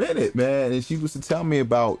for a minute, man. And she used to tell me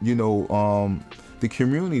about, you know, the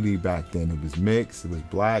community back then. It was mixed. It was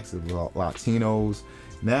blacks. It was Latinos.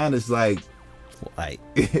 Now it's like Like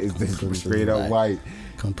it's just straight up white.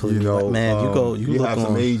 completely. You know, white. Man, you look have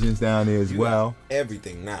some on Asians down there as You well. got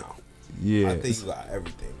everything now. Yeah, I think you got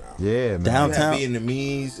everything now. yeah, man. Downtown. You had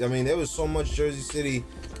Vietnamese. I mean, there was so much Jersey City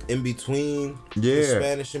in between the Yeah.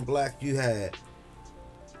 Spanish and black. You had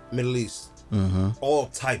Middle East. All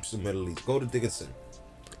types of Middle East. Go to Dickinson.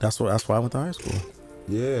 that's why I went to high school.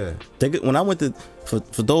 Yeah, When I went to, for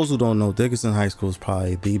those who don't know, Dickinson High School is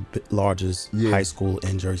probably the largest Yeah. high school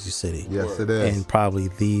in Jersey City. yes, it is. And probably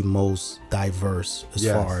the most diverse as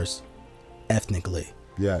Yes. far as ethnically.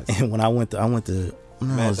 Yes. And when I went to when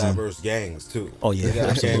I Mad was in- diverse gangs too. Oh, yeah, They got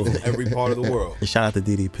gangs absolutely. from every part of the world. and shout out to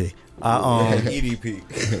DDP. EDP.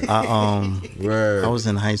 Word. I was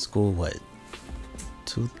in high school, what,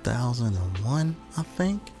 2001, I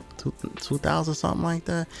think? 2000, something like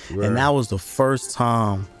that. Right. And that was the first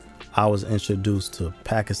time I was introduced to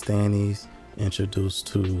Pakistanis, introduced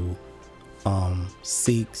to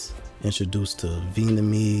Sikhs, introduced to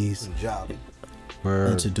Vietnamese, Job.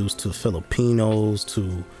 Word. introduced to Filipinos,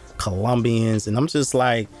 to Colombians. And I'm just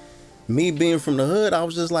like, me being from the hood, I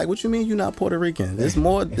was just like, what you mean you're not Puerto Rican? There's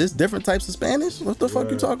different types of Spanish? What the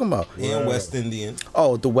fuck you talking about? And West Indian.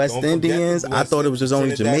 Oh, the West Don't forget the Indians. I thought it was just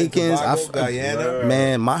only Trinidad and Jamaicans. Tobago, Guyana.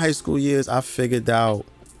 Man, my high school years, I figured out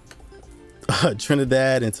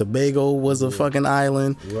Trinidad and Tobago was a fucking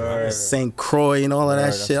island. Word. St. Croix and all of that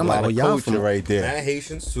That's shit. I'm a like, lot oh, of y'all culture from right there. And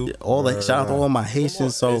Haitians too. all that. Shout out to all my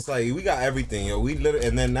Haitians. So it's like we got everything, yo. We literally,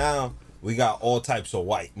 and then now we got all types of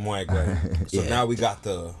white Muay. So Yeah. now we got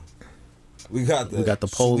the Polish, Swedish, we got the we got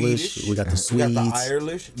the Swedes.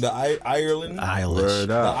 Irish, Ireland, Irish. Word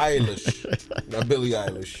the up. Irish, not Billie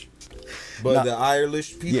Eilish, but Nah. the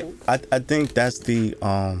Irish Yeah, people. I think that's the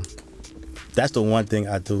one thing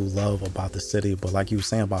I do love about the city. But like you were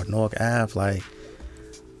saying about North Ave, like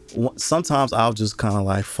sometimes I'll just kind of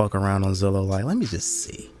like fuck around on Zillow, like let me just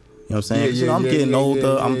see. You know what I'm saying? 'Cause, you know, I'm getting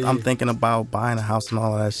older. I'm thinking about buying a house and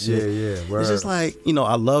all of that shit. Yeah, word. It's just like, you know,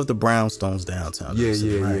 I love the brownstones downtown. Yeah, Jersey,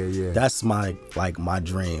 yeah, right? yeah, yeah. That's my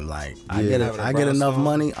dream. Like I Yeah. get Having a I get enough brownstone.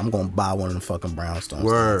 money, I'm gonna buy one of them fucking brownstones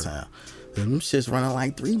Word. downtown. Them shit's running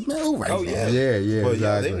like $3 million right Oh now. yeah, Yeah, But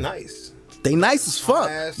exactly. they nice. They nice as fuck,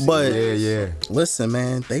 Ass, but Yeah. listen,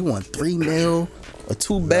 man, they want $3 million, a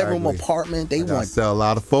 2-bedroom Exactly. apartment. They I want, sell a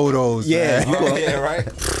lot of photos. yeah, man. you Oh, go, yeah, right.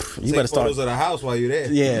 you Take better start, photos of the house while you're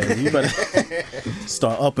there. yeah, you better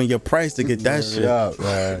start upping your price to get that shit. Yeah,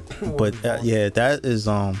 man. But yeah, that is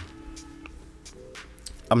I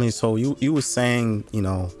mean, so you were saying, you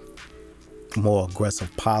know, more aggressive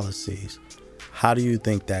policies. How do you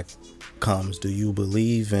think that comes? Do you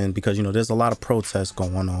believe in, because you know there's a lot of protests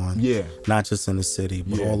going on, Yeah. not just in the city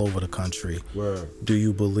but Yeah. all over the country. Word. Do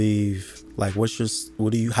you believe, like,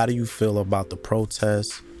 how do you feel about the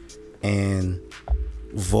protests and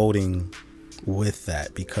voting with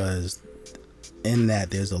that? Because in that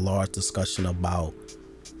there's a large discussion about,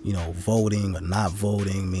 you know, voting or not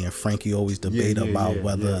voting. Me and Frankie always debate yeah, about yeah,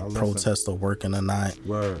 whether yeah, I listen. protests are working or not.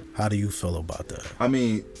 Word. How do you feel about that? I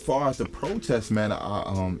mean, as far as the protest, man,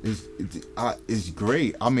 it's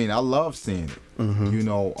great. I mean, I love seeing it. You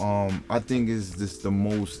know, I think it's just the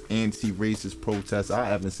most anti-racist protest I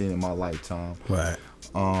haven't seen in my lifetime. Right.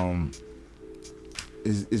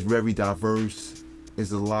 Is very diverse.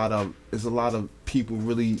 It's a lot of people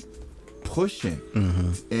really pushing,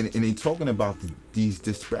 and they talking about these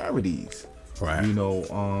disparities. Right. You know,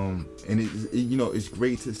 and you know, it's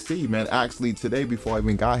great to see, man. Actually, today before I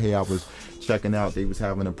even got here, I was checking out. They was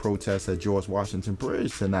having a protest at George Washington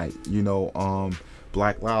Bridge tonight. You know,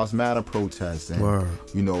 Black Lives Matter protests, and Word.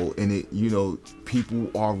 you know, and it, you know, people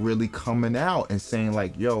are really coming out and saying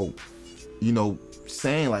like, yo, you know,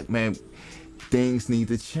 saying like, man, things need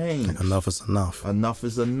to change. Enough is enough. Enough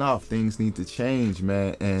is enough. Things need to change,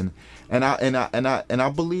 man. And I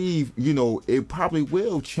believe, you know, it probably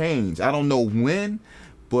will change. I don't know when,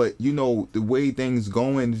 but you know, the way things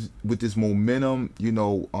going with this momentum, you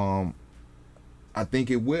know, I think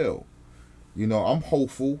it will. You know, I'm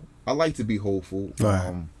hopeful. I like to be hopeful.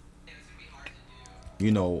 Right.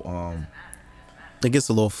 You know, it gets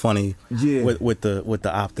a little funny Yeah. with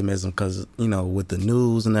the optimism, because you know, with the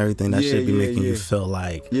news and everything, that Yeah, should be yeah, making you yeah. feel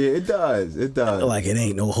like it does. It does. like it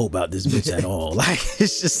ain't no hope out this bitch at all. Like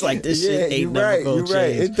it's just like this shit ain't never right. gonna You're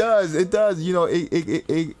change. right. It does. It does. You know,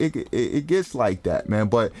 it gets like that, man.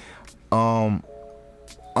 But I'm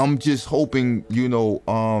just hoping, you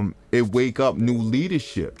know, it wake up new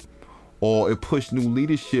leadership, or it push new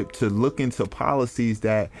leadership to look into policies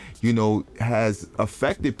that, you know, has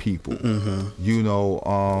affected people. You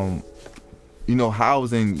know,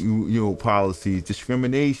 housing, you know, policies,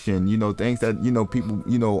 discrimination, you know, things that, you know, people,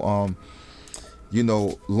 you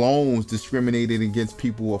know, loans discriminated against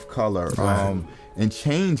people of color, Right. and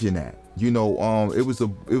changing that. You know,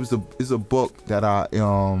 it's a book that I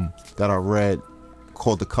read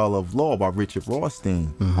called The Color of Law by Richard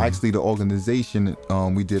Rothstein. Actually, the organization,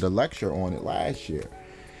 we did a lecture on it last year,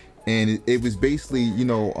 and it was basically, you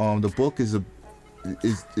know, the book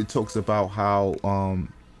it talks about how,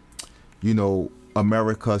 you know,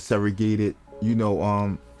 America segregated, you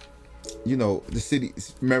know, the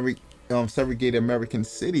cities, segregated American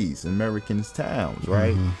cities, American towns,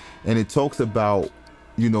 right? And it talks about,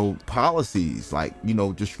 you know, policies like, you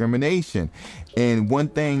know, discrimination. And one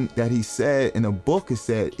thing that he said in a book is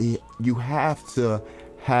that you have to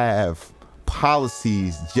have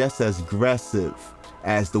policies just as aggressive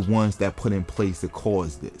as the ones that put in place to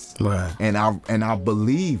cause this. Right. And I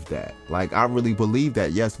believe that. Like, I really believe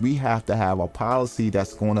that. Yes, we have to have a policy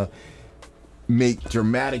that's gonna make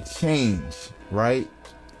dramatic change, right?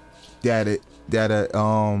 You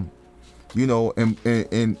know,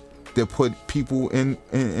 and to put people in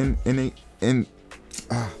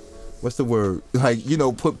what's the word? Like, you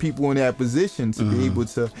know, put people in that position to be able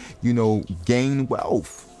to, you know, gain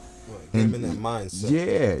wealth. Get them in that mindset.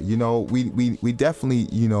 Yeah, you know, we definitely,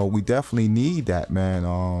 you know, we definitely need that, man.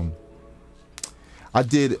 I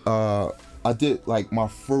did like my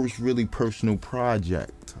first really personal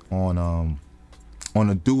project on a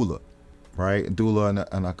doula, right? A doula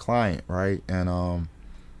and a client, right? And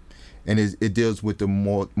it deals with the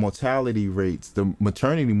mortality rates, the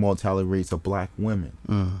maternity mortality rates of Black women.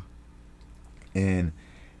 And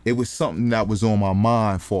it was something that was on my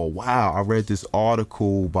mind for a while. I read this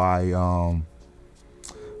article by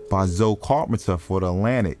Zoe Carpenter for The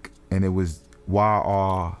Atlantic, and it was "Why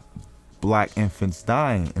Are Black Infants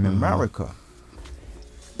Dying in America?"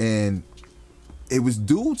 And it was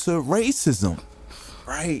due to racism,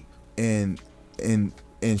 right? And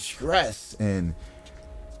stress and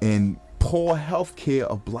poor health care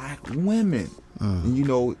of Black women. And, you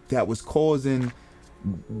know, that was causing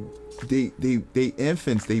they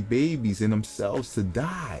infants, they babies and themselves to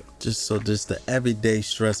die. Just the everyday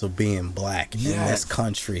stress of being Black in this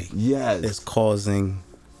country is causing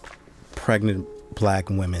pregnant Black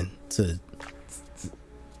women to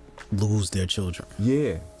lose their children.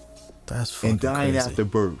 Yeah. That's fucking And dying crazy. after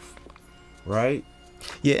birth. Right?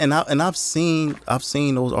 Yeah, and I've seen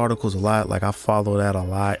those articles a lot. Like, I follow that a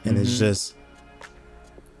lot, and it's just,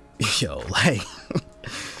 yo, like,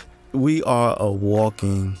 we are a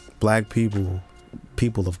walking Black people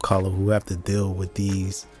of color who have to deal with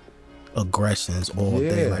these aggressions all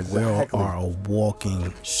day. Like, we are a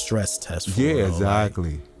walking stress test for real.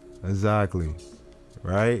 Exactly.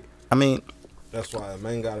 Right? I mean, That's why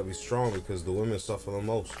men gotta be strong, because the women suffer the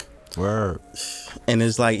most. Word. and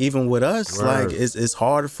it's like, even with us, Word. like, it's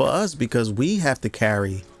hard for us because we have to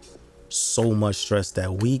carry so much stress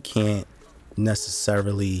that we can't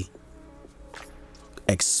necessarily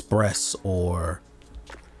express or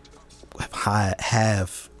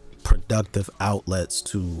have productive outlets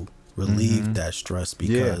to relieve that stress,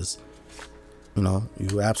 because you know,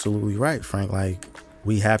 you're absolutely right, Frank. Like,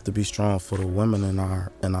 we have to be strong for the women in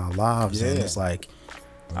our lives. And it's like,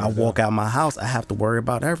 I walk out my house, I have to worry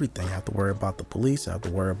about everything. I have to worry about the police. I have to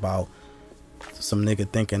worry about some nigga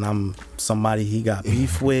thinking I'm somebody he got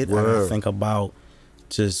beef with. I gotta think about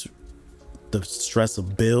just the stress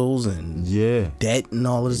of bills and debt and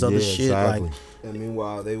all of this other shit. Exactly. Like, And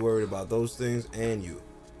meanwhile, they worried about those things and you.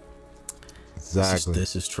 Exactly.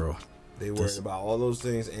 this is true. They worried about all those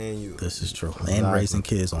things and you. This is true. And raising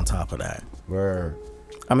kids on top of that. Word.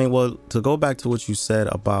 I mean, well, to go back to what you said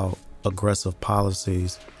about aggressive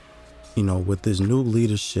policies, you know, with this new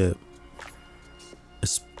leadership,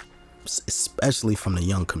 especially from the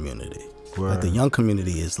young community. Like, the young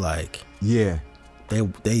community is like, Yeah.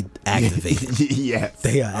 they activated. Yes.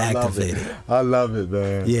 They are activated. I love it,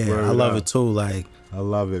 man. Yeah, Word I love up. it too. Like, I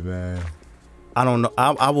love it, man. I don't know.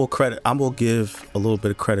 I will give a little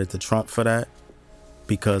bit of credit to Trump for that,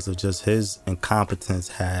 because of just his incompetence,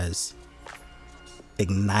 has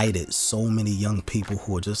ignited so many young people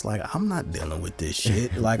who are just like, I'm not dealing with this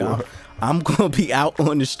shit. Like, I'm gonna be out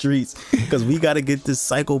on the streets because we got to get this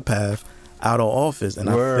psychopath out of office. And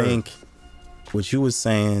I think what you were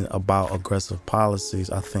saying about aggressive policies,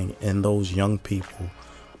 I think in those young people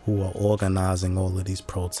who are organizing all of these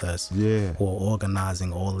protests, who are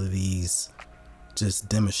organizing all of these just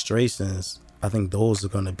demonstrations, I think those are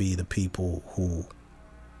going to be the people who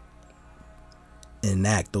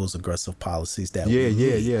enact those aggressive policies that we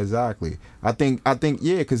need. Exactly. I think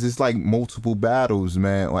because it's like multiple battles,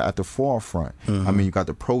 man, at the forefront. I mean, you got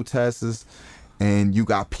the protesters, and you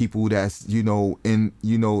got people that's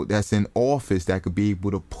that's in office that could be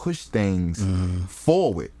able to push things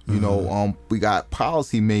forward. We got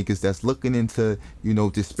policymakers that's looking into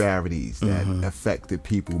disparities that affect the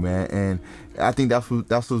people, man. And I think that's what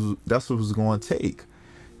it's going to take.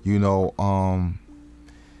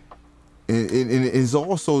 It's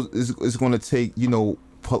also it's going to take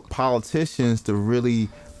politicians to really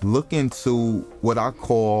look into what I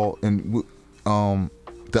call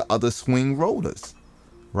the other swing voters,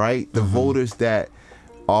 right? The voters that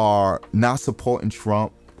are not supporting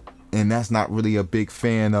Trump, and that's not really a big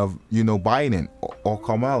fan of Biden or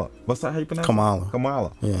Kamala. What's that? How you pronounce it?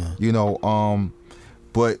 Kamala. Yeah.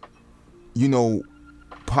 But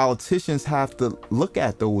politicians have to look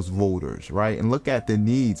at those voters, right, and look at the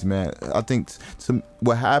needs, man. I think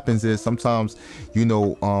what happens is sometimes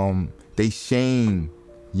they shame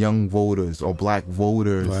young voters or black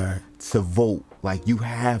voters to vote. Like, you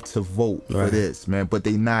have to vote for this, man. But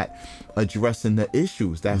they not addressing the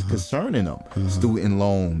issues that's concerning them. Student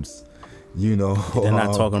loans, They're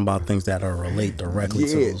not talking about things that relate directly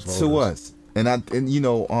to those voters. To us.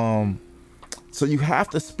 So you have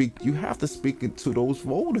to speak into those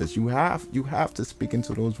voters. You have to speak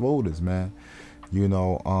into those voters, man.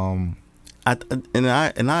 I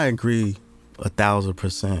agree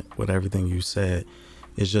 1,000% with everything you said.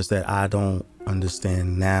 It's just that I don't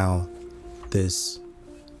understand now this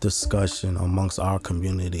discussion amongst our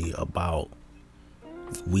community about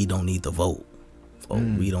we don't need to vote, or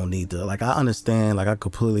we don't need to, like, I understand, like, I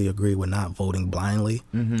completely agree with not voting blindly.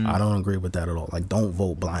 I don't agree with that at all. Like, don't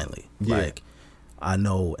vote blindly. Like, I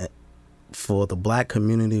know for the black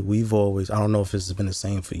community, we've always, I don't know if it's been the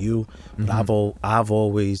same for you, but I've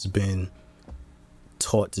always been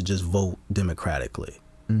taught to just vote democratically.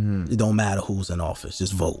 It don't matter who's in office,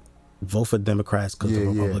 just vote for Democrats because the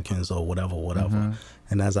Republicans or whatever.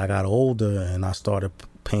 And as I got older and I started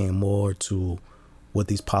paying more to what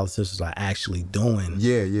these politicians are actually doing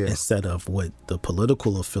instead of what the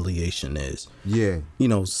political affiliation is.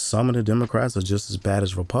 Some of the Democrats are just as bad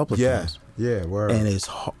as Republicans. Word. And it's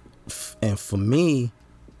hard. And for me,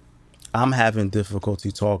 I'm having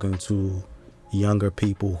difficulty talking to younger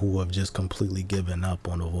people who have just completely given up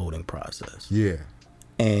on the voting process.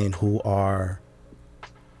 And who are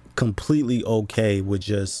completely okay with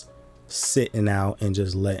just sitting out and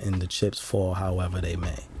just letting the chips fall however they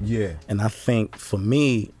may. And I think for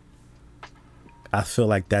me, I feel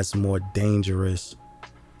like that's more dangerous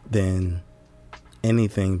than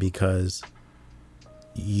anything, because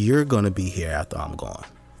you're going to be here after I'm gone.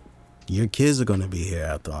 Your kids are going to be here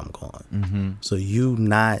after I'm gone. So you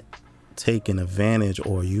not taking advantage,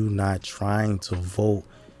 or you not trying to vote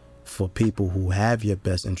for people who have your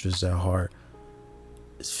best interests at heart,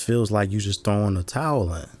 it feels like you just throwing the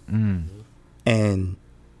towel in. And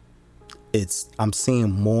I'm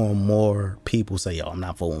seeing more and more people say, yo, I'm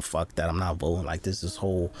not voting, fuck that, I'm not voting. Like, this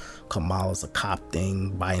whole Kamala's a cop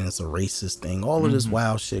thing, Biden's a racist thing, all of this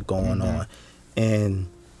wild shit going on. And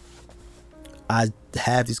I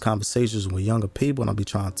have these conversations with younger people, and I'll be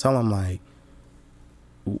trying to tell them, like,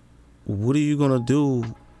 what are you gonna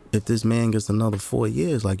do if this man gets another 4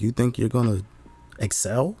 years? Like, you think you're gonna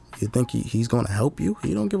excel? You think he's gonna help you?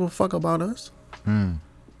 He don't give a fuck about us.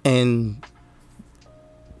 And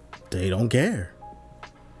they don't care.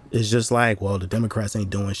 It's just like, well, the Democrats ain't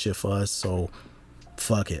doing shit for us, so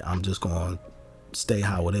fuck it, I'm just gonna stay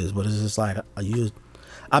how it is. But it's just like,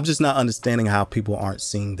 I'm just not understanding how people aren't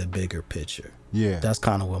seeing the bigger picture. That's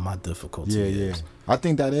kind of where my difficulty is. I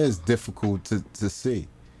think that is difficult to see.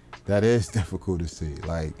 That is difficult to see.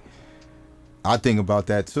 Like, I think about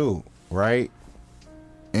that too, right?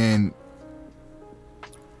 And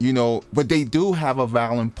but they do have a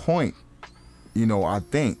valid point. I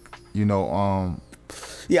think.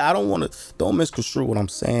 I don't misconstrue what I'm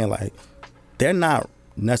saying. Like, they're not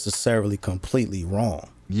necessarily completely wrong.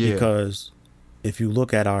 Because if you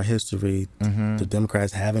look at our history, the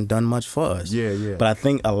Democrats haven't done much for us. But I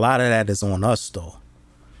think a lot of that is on us, though,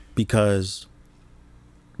 because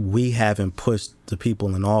we haven't pushed the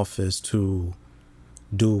people in office to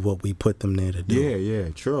do what we put them there to do. Yeah,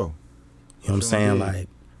 true. You know what I'm saying? yeah. Like,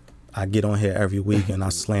 I get on here every week and I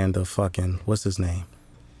slander fucking, what's his name?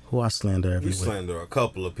 Who I slander every You week? slander a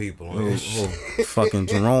couple of people on this shit. Fucking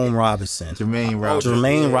Jerome Robinson. Jermaine Robinson.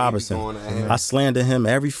 Jermaine Yeah, you Robinson. going at him. I slander him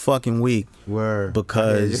every fucking week Word.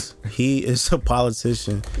 because he is a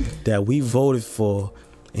politician that we voted for,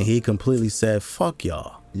 and he completely said, fuck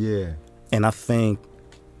y'all. Yeah. And I think,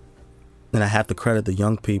 and I have to credit the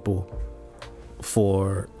young people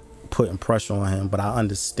for putting pressure on him, but I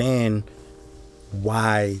understand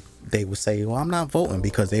why they would say, well, I'm not voting,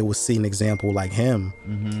 because they would see an example like him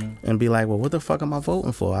and be like, well, what the fuck am I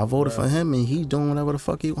voting for? I voted for him and he doing whatever the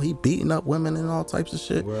fuck he beating up women and all types of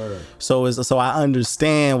shit. Word. So I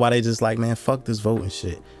understand why they just like, man, fuck this voting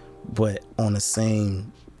shit. But on the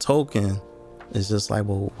same token, it's just like,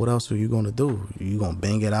 well, what else are you gonna do? You gonna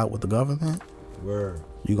bang it out with the government? Word.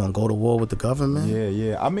 You gonna go to war with the government?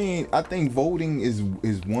 Yeah. I mean, I think voting is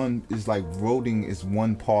one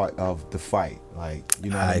part of the fight. Like,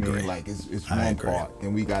 you know what I agree. mean? Like, it's I one agree. part,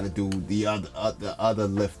 and we got to do the other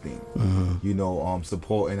lifting. You know,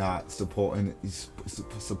 supporting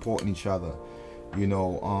each other. You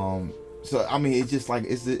know, so I mean, it's just like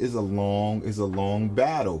it's a long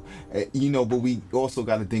battle. You know, but we also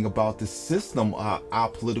got to think about the system, our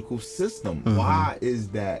political system. Why is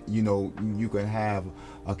that? You know, you can have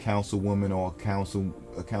a councilwoman or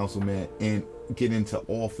a councilman and get into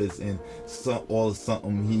office and all of a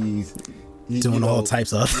sudden he's Doing all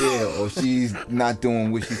types of or she's not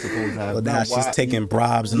doing what she's supposed to have Well, done. now she's taking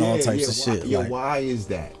bribes and all types of why, shit. Yeah, like, why is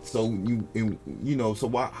that? So you know, so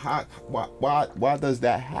why does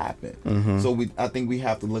that happen? So I think we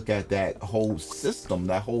have to look at that whole system,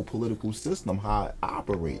 that whole political system, how it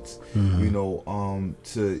operates. You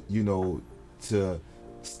know, to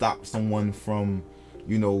stop someone from,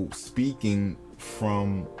 speaking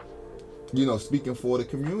for the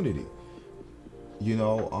community. We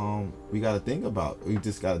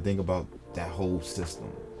just got to think about that whole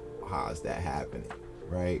system. How is that happening,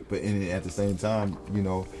 right? But at the same time,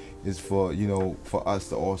 is for us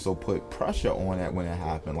to also put pressure on that when it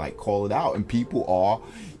happened, like call it out, and people are,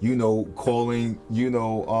 calling,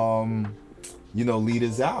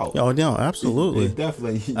 leaders out. oh no, absolutely,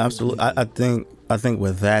 Definitely, absolutely. I think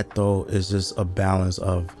with that though, it's just a balance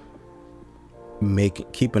of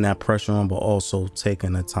keeping that pressure on, but also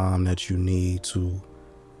taking the time that you need to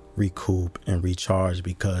recoup and recharge,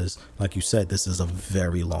 because like you said, this is a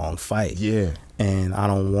very long fight. Yeah. And I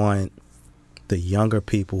don't want the younger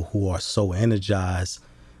people who are so energized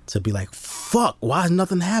to be like, fuck, why is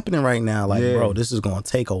nothing happening right now? Like, bro, this is going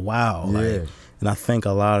to take a while. Like, and I think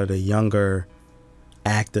a lot of the younger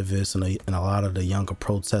activists and a lot of the younger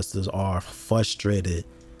protesters are frustrated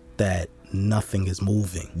that nothing is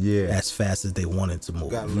moving as fast as they want it to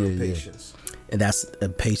move. Got a little patience.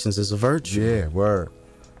 And patience is a virtue. Yeah, word.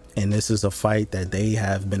 And this is a fight that they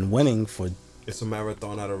have been winning for. It's a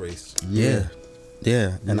marathon, not a race. Yeah.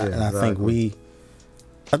 And I think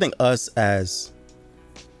I think us as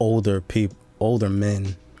older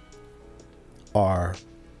men are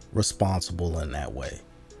responsible in that way,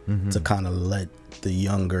 to kind of let the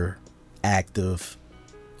younger, active,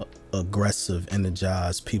 aggressive,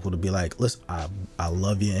 energized people to be like, listen, I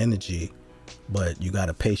love your energy, but you got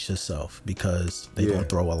to pace yourself, because they're going to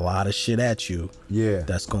throw a lot of shit at you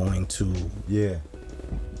that's going to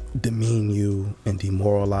demean you and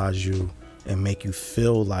demoralize you and make you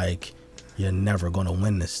feel like you're never going to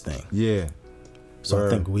win this thing. So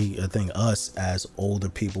Word. I think us as older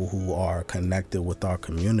people who are connected with our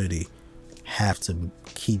community have to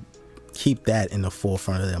keep that in the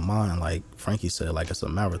forefront of their mind. Like Frankie said, like it's a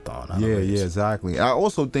marathon. Not a race. Exactly. I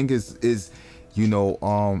also think is you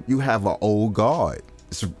have an old guard.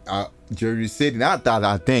 Jersey City.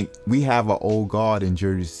 I think we have an old guard in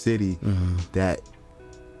Jersey City that,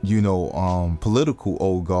 political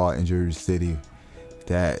old guard in Jersey City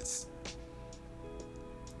that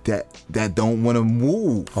don't want to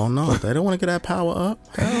move. Oh no, they don't want to get that power up.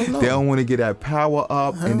 Hell no. They don't want to get that power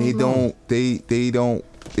up. Hell And they no.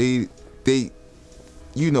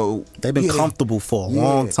 They've been comfortable for a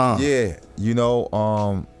long time.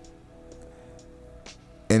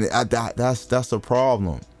 And that's a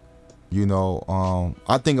problem.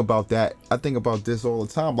 I think about that. I think about this all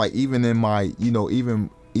the time. Like even in my,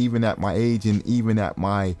 even at my age and even at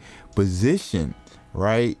my position,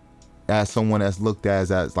 right? As someone that's looked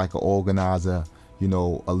at as like an organizer, a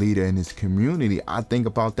leader in this community, I think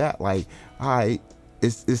about that. Like, all right,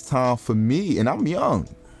 it's time for me, and I'm young,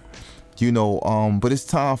 but it's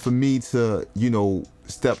time for me to,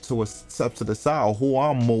 step to the side, or who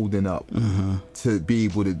I'm molding up to be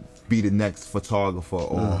able to be the next photographer,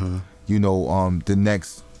 or the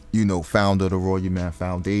next founder of the Royal Man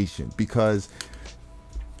Foundation, because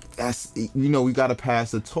that's we gotta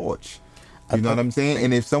pass the torch. You know what I'm saying?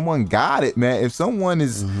 And if someone got it, man, if someone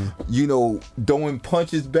is, throwing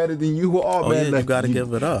punches better than you are, man, you gotta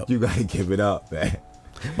give it up. You gotta give it up, man.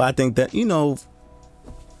 But I think that you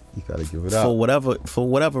gotta give it up for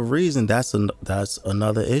whatever reason. That's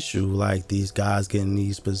another issue. Like these guys getting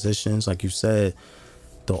these positions, like you said,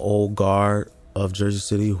 the old guard of Jersey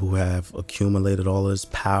City who have accumulated all this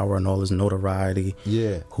power and all this notoriety,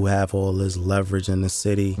 who have all this leverage in the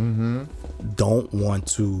city, don't want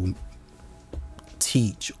to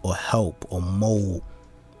teach or help or mold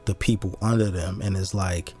the people under them. And it's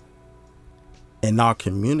like, in our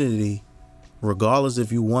community, regardless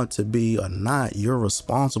if you want to be or not, you're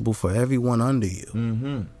responsible for everyone under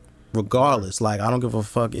you. Regardless, like I don't give a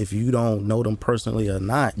fuck if you don't know them personally or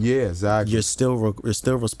not. Yeah, exactly. You're still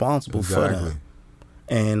responsible for them.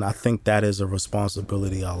 And I think that is a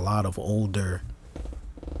responsibility a lot of older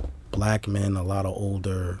black men, a lot of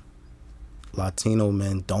older Latino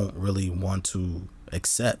men don't really want to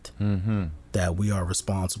accept that we are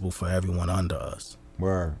responsible for everyone under us.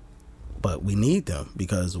 Word. But we need them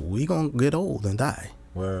because we gonna get old and die.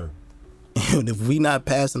 Word. And if we not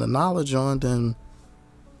passing the knowledge on,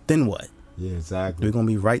 then what? Yeah, exactly. We're gonna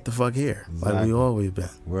be right the fuck here, like we always been.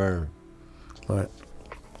 Word. But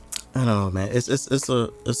I don't know, man. It's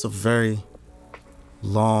a very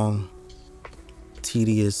long,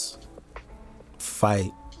 tedious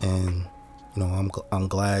fight, and I'm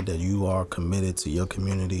glad that you are committed to your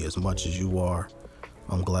community as much as you are.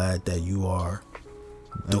 I'm glad that you are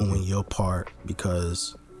doing your part,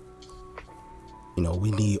 because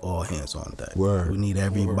we need all hands on deck. Word. We need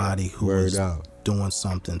everybody who is doing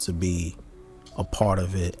something to be a part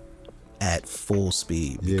of it at full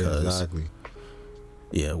speed, because exactly.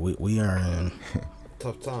 we are in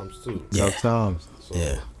tough times too. Tough times.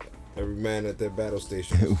 So every man at their battle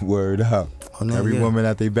station. Word up. Every woman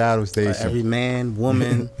at their battle station. Every man,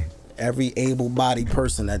 woman, every able-bodied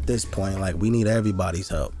person at this point. Like, we need everybody's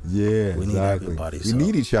help. Yeah, we need everybody's help. We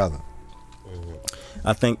need each other.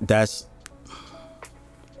 I think that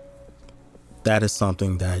is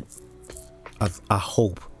something that I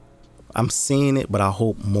hope. I'm seeing it, but I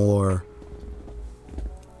hope more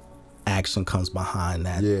action comes behind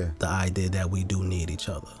that. Yeah. The idea that we do need each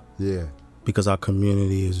other. Yeah. Because our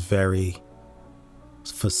community is very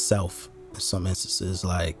for self in some instances.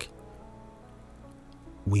 Like,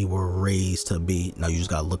 we were raised to be, now you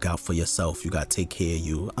just gotta look out for yourself. You gotta take care of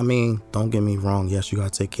you. I mean, don't get me wrong. Yes, you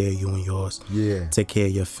gotta take care of you and yours. Yeah. Take care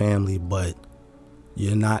of your family, but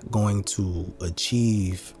you're not going to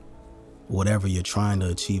achieve whatever you're trying to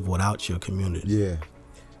achieve without your community. Yeah.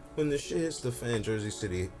 When the shit hits the fan, Jersey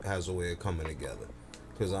City has a way of coming together.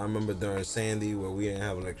 Because I remember during Sandy, where we didn't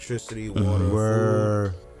have electricity,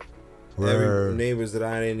 water, food. Every neighbors that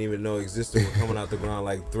I didn't even know existed were coming out the ground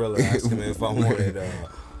like Thriller, asking me if I wanted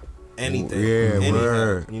anything. Yeah, anything.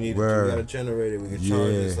 word. You got a generator, we could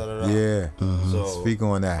charge this, Yeah. So Speak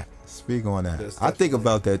on that. I think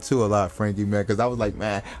about that too a lot, Frankie, man, because I was like,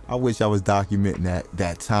 man, I wish I was documenting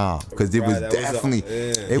that time, because it was definitely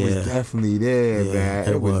there, man.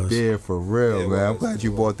 It was there for real, man. I'm glad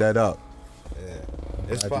you brought that up.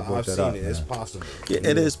 I've seen it. It's possible. Yeah,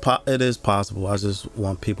 it is possible. I just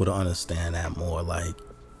want people to understand that more. Like,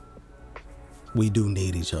 we do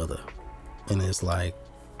need each other, and it's like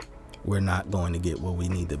we're not going to get where we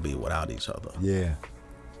need to be without each other. Yeah.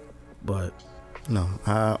 But no,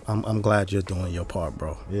 I'm glad you're doing your part,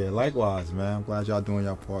 bro. Yeah, likewise, man. I'm glad y'all doing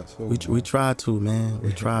your part too. We try to, man.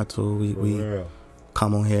 We try to. We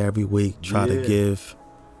come on here every week, try to give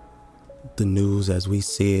the news as we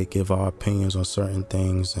see it, give our opinions on certain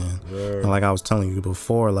things, and like I was telling you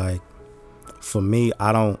before, like, for me,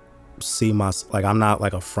 I don't see I'm not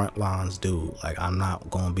like a front lines dude. Like, I'm not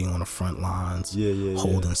gonna be on the front lines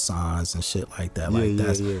holding signs and shit like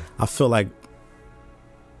that. I feel like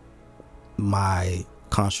my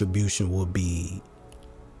contribution will be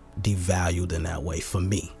devalued in that way for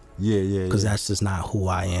me. Because that's just not who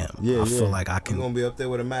I am. I feel like I can. You're gonna be up there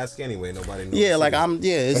with a mask anyway. Nobody knows. Yeah, like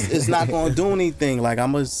it's not gonna do anything. Like,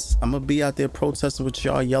 I'm gonna be out there protesting with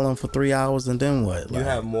y'all, yelling for 3 hours, and then what? You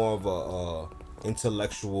have more of a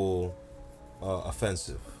intellectual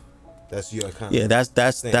offensive. That's your kind. Yeah, that's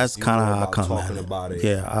kind of how I come at it. About it.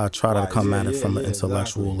 Yeah, I try to come at it from an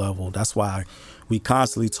intellectual level. That's why we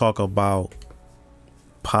constantly talk about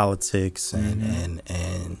politics and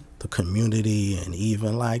the community and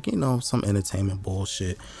even like, you know, some entertainment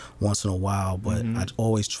bullshit once in a while. But I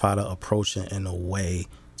always try to approach it in a way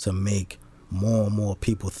to make more and more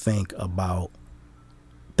people think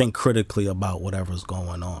critically about whatever's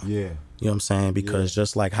going on. Yeah. You know what I'm saying? Because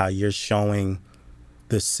just like how you're showing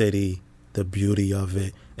the city, the beauty of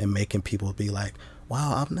it, and making people be like,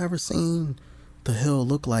 wow, I've never seen the hill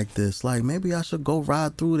look like this. Like, maybe I should go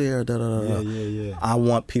ride through there. Da, da, da, da. Yeah. I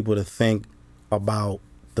want people to think about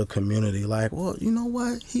the community. Like, well, you know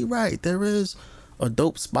what? He right. There is a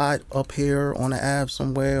dope spot up here on the Ave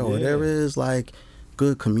somewhere, or there is like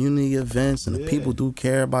good community events, and the people do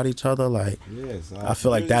care about each other. Like, I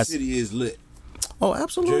feel like Jersey City is lit. Oh,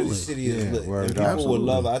 absolutely. Jersey City is lit. word And people absolutely. would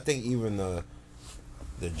love it. I think even the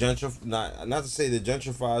not to say the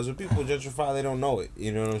gentrifiers, but people gentrify, they don't know it.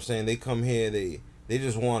 You know what I'm saying? They come here, they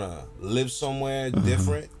just want to live somewhere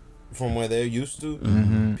different from where they're used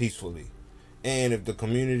to, peacefully. And if the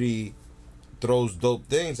community throws dope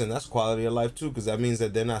things, and that's quality of life too, because that means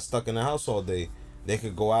that they're not stuck in the house all day. They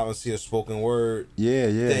could go out and see a spoken word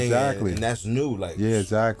thing, exactly. and that's new. Like, Yeah,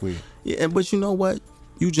 exactly. Yeah, but you know what?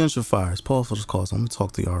 You gentrifiers, Paul for this cause. Let me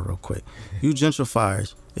talk to y'all real quick. You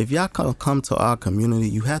gentrifiers, if y'all come to our community,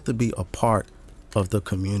 you have to be a part of the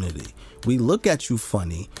community. We look at you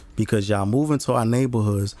funny because y'all move into our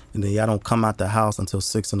neighborhoods and then y'all don't come out the house until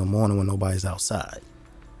 6 a.m. when nobody's outside.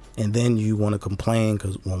 And then you want to complain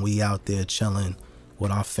because when we out there chilling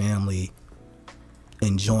with our family,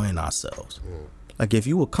 enjoying ourselves. Like, if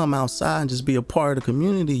you would come outside and just be a part of the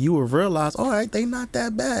community, you would realize, all right, they not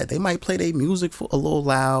that bad. They might play their music for a little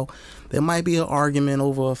loud. There might be an argument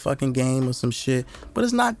over a fucking game or some shit, but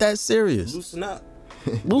it's not that serious. loosen up.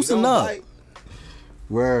 Loosen up. Bite.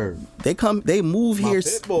 Word. They move My here.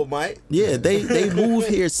 pit bull might, Yeah, they move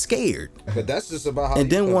here scared. but that's just about how. And you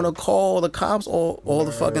then come. want to call the cops all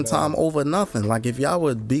the fucking time over nothing. Like, if y'all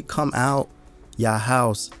would come out y'all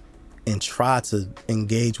house and try to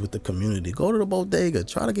engage with the community, go to the bodega,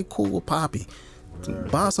 try to get cool with Poppy,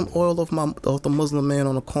 buy some oil off the Muslim man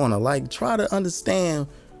on the corner. Like, try to understand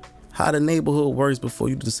how the neighborhood works before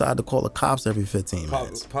you decide to call the cops every 15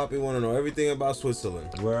 minutes. Poppy want to know everything about Switzerland.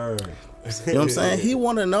 Word. You know what I'm saying? He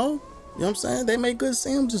want to know. You know what I'm saying? They make good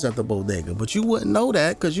sandwiches at the bodega, but you wouldn't know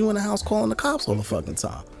that because you in the house calling the cops all the fucking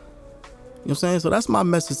time. You know what I'm saying? So that's my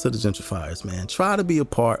message to the gentrifiers, man. Try to be a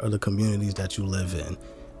part of the communities that you live in,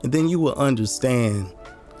 and then you will understand,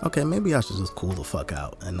 okay, maybe I should just cool the fuck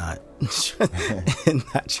out and not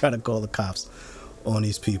try to call the cops on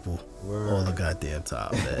these people all the goddamn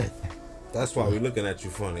time, man. That's why we looking at you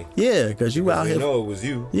funny. Yeah, because you out We here. know it was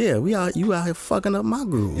you. Yeah, you out here fucking up my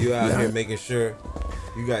groove. You out here making sure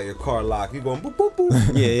you got your car locked. You going boop boop boop.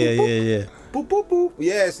 Yeah. Boop boop boop.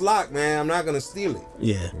 Yeah, it's locked, man. I'm not gonna steal it.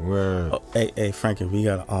 Yeah. Word. Oh, hey, Frankie, we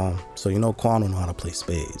gotta so you know Quan don't know how to play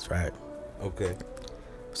spades, right? Okay.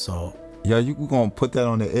 So Yo, you gonna put that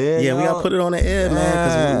on the air? yeah, we yo? gotta put it on the air, man.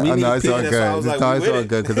 Cause we I need know it's all people. That's why I good. was like, It's we all with it.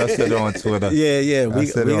 good because I said it on Twitter. Yeah, we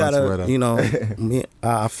said it on gotta, Twitter. you know,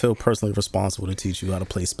 I feel personally responsible to teach you how to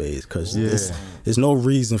play spades because Yeah. there's no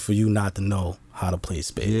reason for you not to know how to play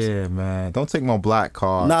spades. Yeah, man. Don't take my black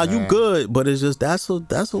card. Nah, man. you good, but it's just that's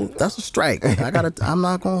a strike. I'm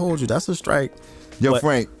not gonna hold you. That's a strike. Yo, But-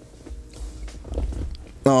 Frank.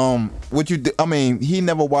 What you? I mean, he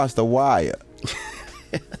never watched The Wire.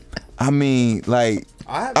 I mean, like,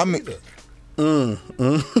 I haven't either.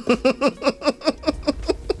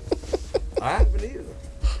 I haven't either.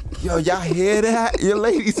 yo, y'all hear that? Yo,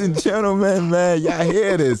 ladies and gentlemen, man, y'all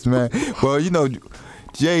hear this, man? Well, you know,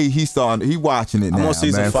 Jay, he watching it now. I'm on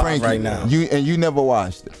season man. 5 Frankie, right now. You never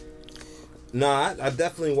watched it. Nah, I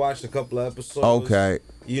definitely watched a couple of episodes. Okay.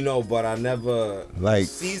 You know, but I never Like-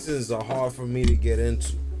 seasons are hard for me to get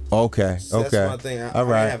into. Okay. So Okay. That's my thing. All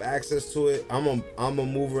right. I have access to it. I'm a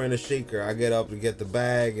mover and a shaker. I get up to get the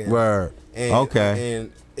bag and Word. and Okay.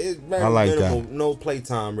 and it's very I like minimal, that. no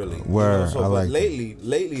playtime really. You Word. know, I but like that.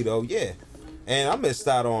 lately though, yeah. And I missed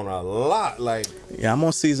out on a lot. Like Yeah, I'm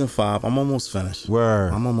on season 5. I'm almost finished.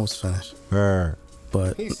 Word. I'm almost finished. Word.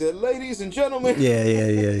 But he said, ladies and gentlemen.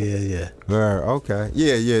 yeah. Word. Okay.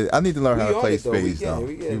 Yeah. I need to learn how We to on play it, though. We spades, get it, though.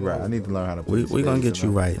 we get it. You're right. I need to learn how to play We're gonna spades, get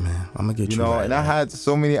you right, man. I'm gonna get you, You know, right. and I had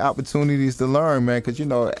so many opportunities to learn, man, because, you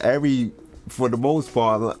know, for the most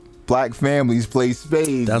part, black families play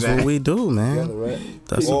spades. That's man. what we do, man. Yeah, right.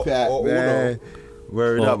 That's Or- or man.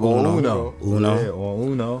 Word Or up on Uno. Uno. Yeah, on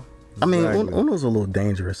Uno. I mean, Exactly. Uno's a little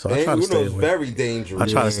dangerous, so I And try to stay Uno's away. very dangerous. I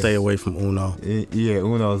try to stay away from Uno. Yeah,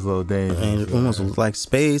 Uno's a little dangerous. And Uno's like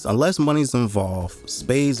spades, unless money's involved,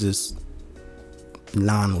 spades is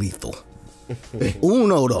non-lethal.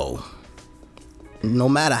 Uno though, no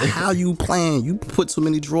matter how you playing, you put too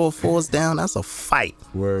many draw fours down, that's a fight.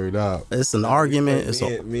 Word up. It's an argument. It's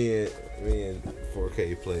Me and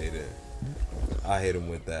 4K played it. I hit him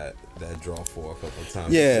with that draw four a couple of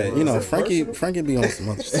times. yeah, So, you know, is it Frankie be on some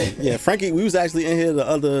other shit. Yeah, Frankie, we was actually in here the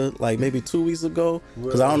other, like maybe 2 weeks ago,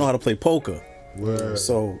 because I don't know how to play poker. Word.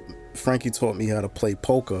 So Frankie taught me how to play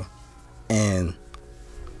poker, and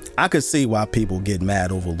I could see why people get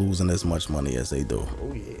mad over losing as much money as they do.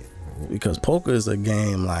 Oh yeah. Because poker is a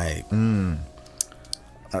game like I'm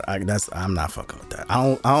not fucking with that.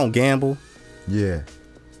 I don't gamble, Yeah.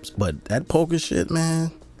 but that poker shit,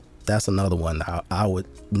 man, that's another one. I would,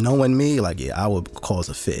 knowing me, like, yeah, I would cause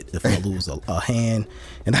a fit if I lose a hand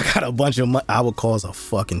and I got a bunch of money. I would cause a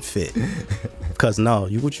fucking fit. Cause no,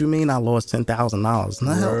 what you mean? I lost $10,000?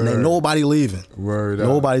 No, hell, ain't nobody leaving. Word up.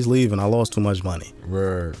 Nobody's leaving. I lost too much money.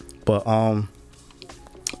 Word. But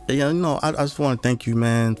yeah, you know, I just want to thank you,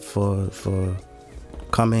 man, for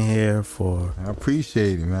coming here, for I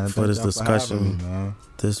appreciate it, man. For this Thank y'all for discussion. having me, man.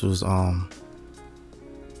 this was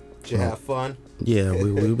Did you have fun? yeah,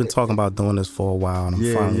 we've been talking about doing this for a while, and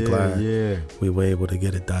I'm finally glad Yeah. we were able to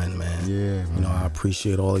get it done, man. Yeah, You know, man. I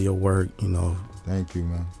appreciate all of your work. Thank you,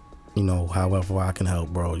 man. However I can help,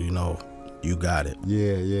 bro. You got it.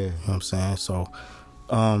 Yeah. You know what I'm saying? So,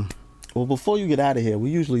 well, before you get out of here, we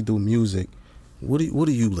usually do music. What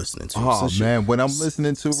are you listening to? Oh Since you- man, what I'm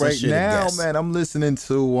listening to since right you're the now, guest. man, I'm listening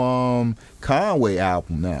to Conway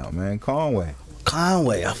album now, man. Conway.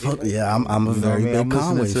 Conway, I'm a You know what I very mean? big I'm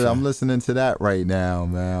Conway listening to fan. I'm listening to that right now,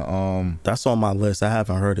 man. That's on my list. I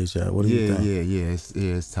haven't heard it yet. What do you think? Yeah.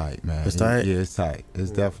 It's tight, man. It's tight? Yeah, it's tight. It's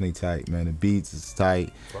definitely tight, man. The beats is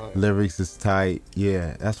tight, lyrics is tight.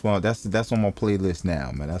 Yeah, that's on my playlist now,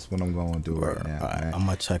 man. That's what I'm going to do right now, All right, man. I'm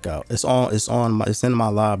gonna check out. It's in my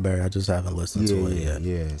library. I just haven't listened to it yet.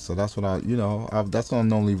 Yeah. So that's what that's what I'm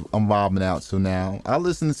vibing out to now. I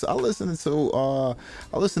listen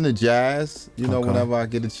to jazz, Okay. whenever I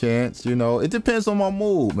get a chance. It depends on my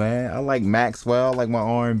mood, man. I like Maxwell, I like my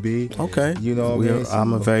R&B. Okay. You know what I mean?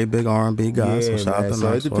 I'm a very big R&B guy, so shout out man. to So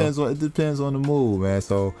Maxwell. it depends on the mood, man.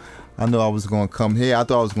 So I know I was gonna come here. I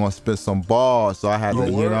thought I was gonna spit some bars, so I had to,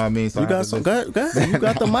 you know what I mean? So You I got had to some. Go ahead. You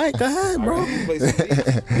got the mic. Go ahead, bro. Play some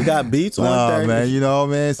beats. You got beats on Nah, there. man, you know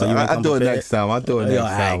what I mean? So you wanna I come do it prepared? next time. I do it Yo, next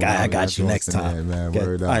time. I got That's you what next I'm saying, time. man. Get-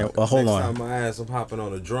 Word all up. right, well, hold Next on. time my ass, I'm hopping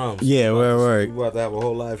on the drums. Yeah, right. We about to have a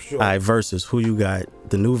whole live show. All right, versus. Who you got?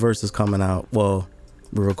 The new versus coming out. Well,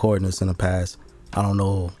 we're recording this in the past. I don't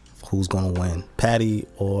know who's gonna win, Patty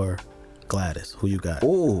or Gladys. Who you got?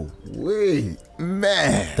 Oh, wait,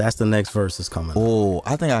 man. That's the next versus coming. Oh,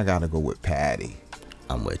 I think I gotta go with Patty.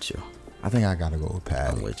 I'm with you. I think I gotta go with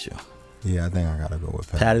Patty. I'm with you. Yeah, I think I gotta go with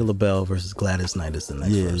Patty. Patty LaBelle versus Gladys Knight is the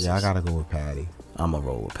next versus. Yeah, I gotta go with Patty. I'm gonna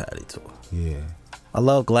roll with Patty too. Yeah. I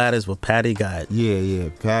love Gladys, but Patty got Yeah.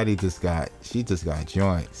 Patty just got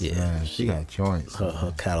joints. Yeah, man. She got joints.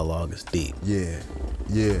 her catalog is deep. Yeah.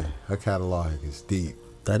 Her catalog is deep.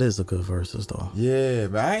 That is a good versus though. Yeah,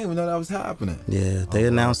 but I didn't even know that was happening. Yeah, they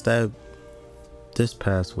announced that this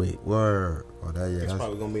past week. Word. Oh, It's that's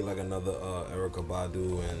probably gonna be like another Erykah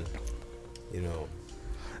Badu and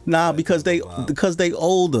Nah, because they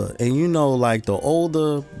older, and like the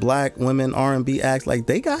older black women R&B acts, like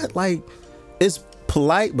they got like it's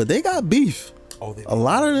polite, but they got beef. A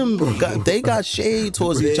lot of them got shade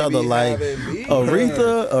towards They each other. be Like having beef.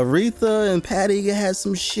 Aretha and Patty had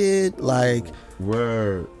some shit. Like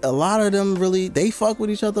word. a lot of them really they fuck with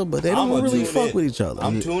each other, but they don't I'ma really tune fuck in. with each other.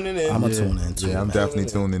 I'm tuning in. I'm gonna tune in too. Yeah, I'm man. definitely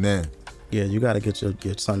tuning in. Yeah, you gotta get your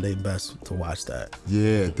Sunday best to watch that.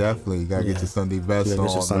 Yeah, definitely. You gotta Yeah. get your Sunday best Yeah, on,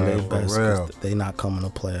 get your Sunday man. best. For real. 'Cause they not coming to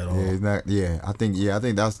play at all. Yeah, it's not, I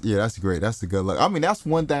think that's great. That's a good look. I mean, that's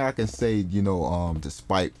one thing I can say,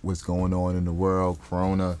 despite what's going on in the world,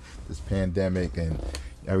 Corona, this pandemic and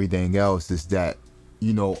everything else, is that,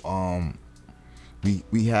 we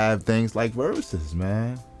have things like verses,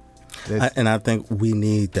 man. And I think we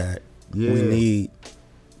need that. Yeah. We need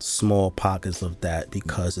small pockets of that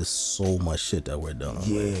because it's so much shit that we're dealing with.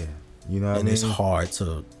 Yeah. You know what I And mean? it's hard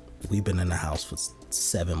to, we've been in the house for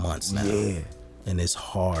 7 months now. Yeah. And it's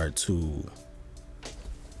hard to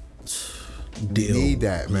We deal. need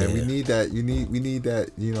that, man. We Yeah. need that. We need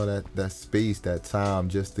that, that space, that time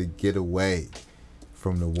just to get away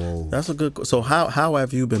from the woes. That's a good, so how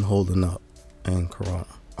have you been holding up in Corona?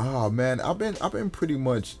 Oh man, I've been pretty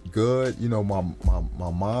much good. My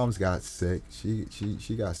mom's got sick.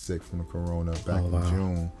 She got sick from the corona back in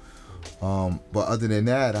June. But other than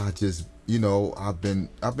that, I just I've been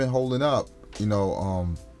holding up.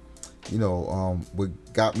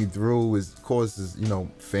 What got me through is, of course,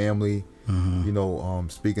 family. Mm-hmm.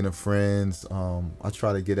 Speaking of friends, I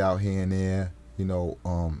try to get out here and there. you know,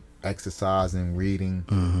 exercising, reading,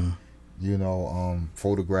 you know,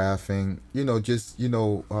 photographing, you know, just, you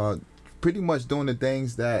know, pretty much doing the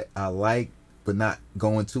things that I like, but not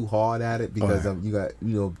going too hard at it because you got,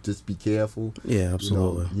 you know, just be careful. Yeah,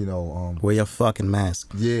 absolutely. You know, wear your fucking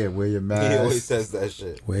mask. yeah, wear your mask. He always says that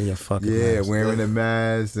shit. Wear your fucking Yeah, mask. wearing a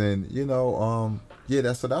mask, and you know, yeah,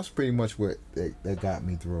 that's pretty much what that got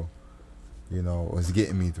me through. You know, was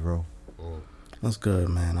getting me through. That's good,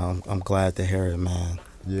 man. I'm glad to hear it, man.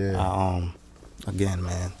 Yeah. Again,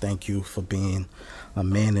 man, thank you for being a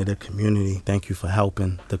man of the community. Thank you for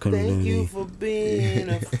helping the community. Thank you for being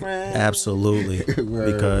a friend. Absolutely,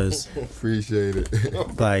 Word. because Appreciate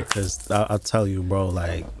it. like, cause I'll tell you, bro,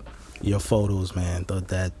 like your photos, man,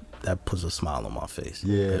 that puts a smile on my face.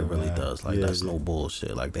 Yeah, it really man. does. Like Yeah, that's yeah. no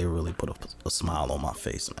bullshit. Like they really put a smile on my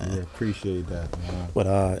face, man. Yeah, appreciate that, man. But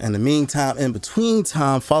in the meantime, in between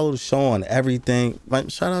time, follow the show on everything.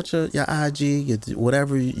 Like shout out your IG, your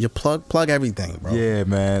whatever, your plug everything, bro. Yeah,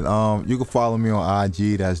 man. You can follow me on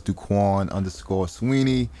IG. That's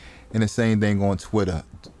Duquan_Sweeney, and the same thing on Twitter.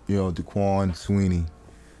 You know, Duquan Sweeney.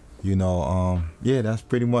 You know, yeah, that's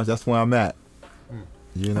where I'm at.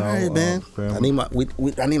 You know, All right, man. fam- I need my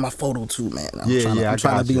I need my photo too, man. I'm Yeah, trying, yeah, I I'm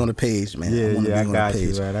trying got to be you. on the page, man. Yeah, wanna yeah, be I on the got you,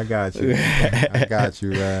 page. man. I got you. I got you,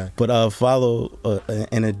 man. But follow,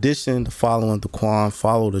 in addition to following Duquan,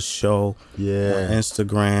 follow the show Yeah. on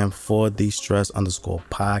Instagram for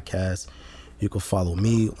 _podcast. You can follow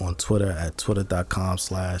me on Twitter at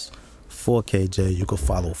twitter.com/4KJ. You can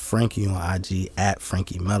follow Frankie on IG at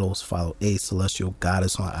Frankie Metals. Follow A Celestial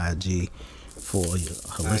Goddess on IG for your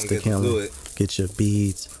holistic get to do healing. it. Get your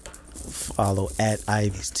beads. Follow at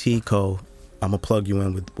Ivy's Tico. I'm gonna plug you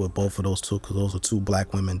in with both of those two because those are two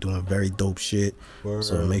black women doing very dope shit. Word.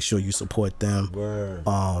 So make sure you support them. Word.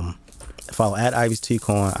 Follow at Ivy's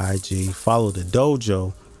Tico on IG. Follow the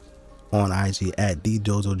dojo on IG at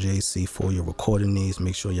DDojoJC for your recording needs.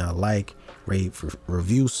 Make sure y'all like, rate,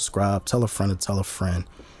 review, subscribe, tell a friend to tell a friend,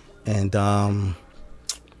 and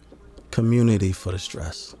community for the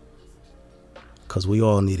stress. Cause we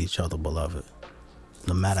all need each other, beloved.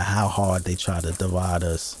 No matter how hard they try to divide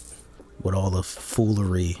us with all the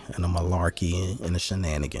foolery and the malarkey and the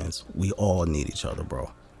shenanigans, we all need each other,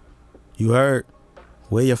 bro. You heard?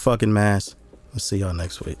 Wear your fucking mask. We'll see y'all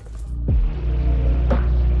next week.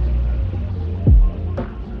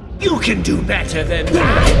 You can do better than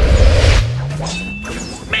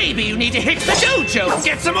that. Maybe you need to hit the dojo and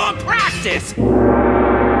get some more practice.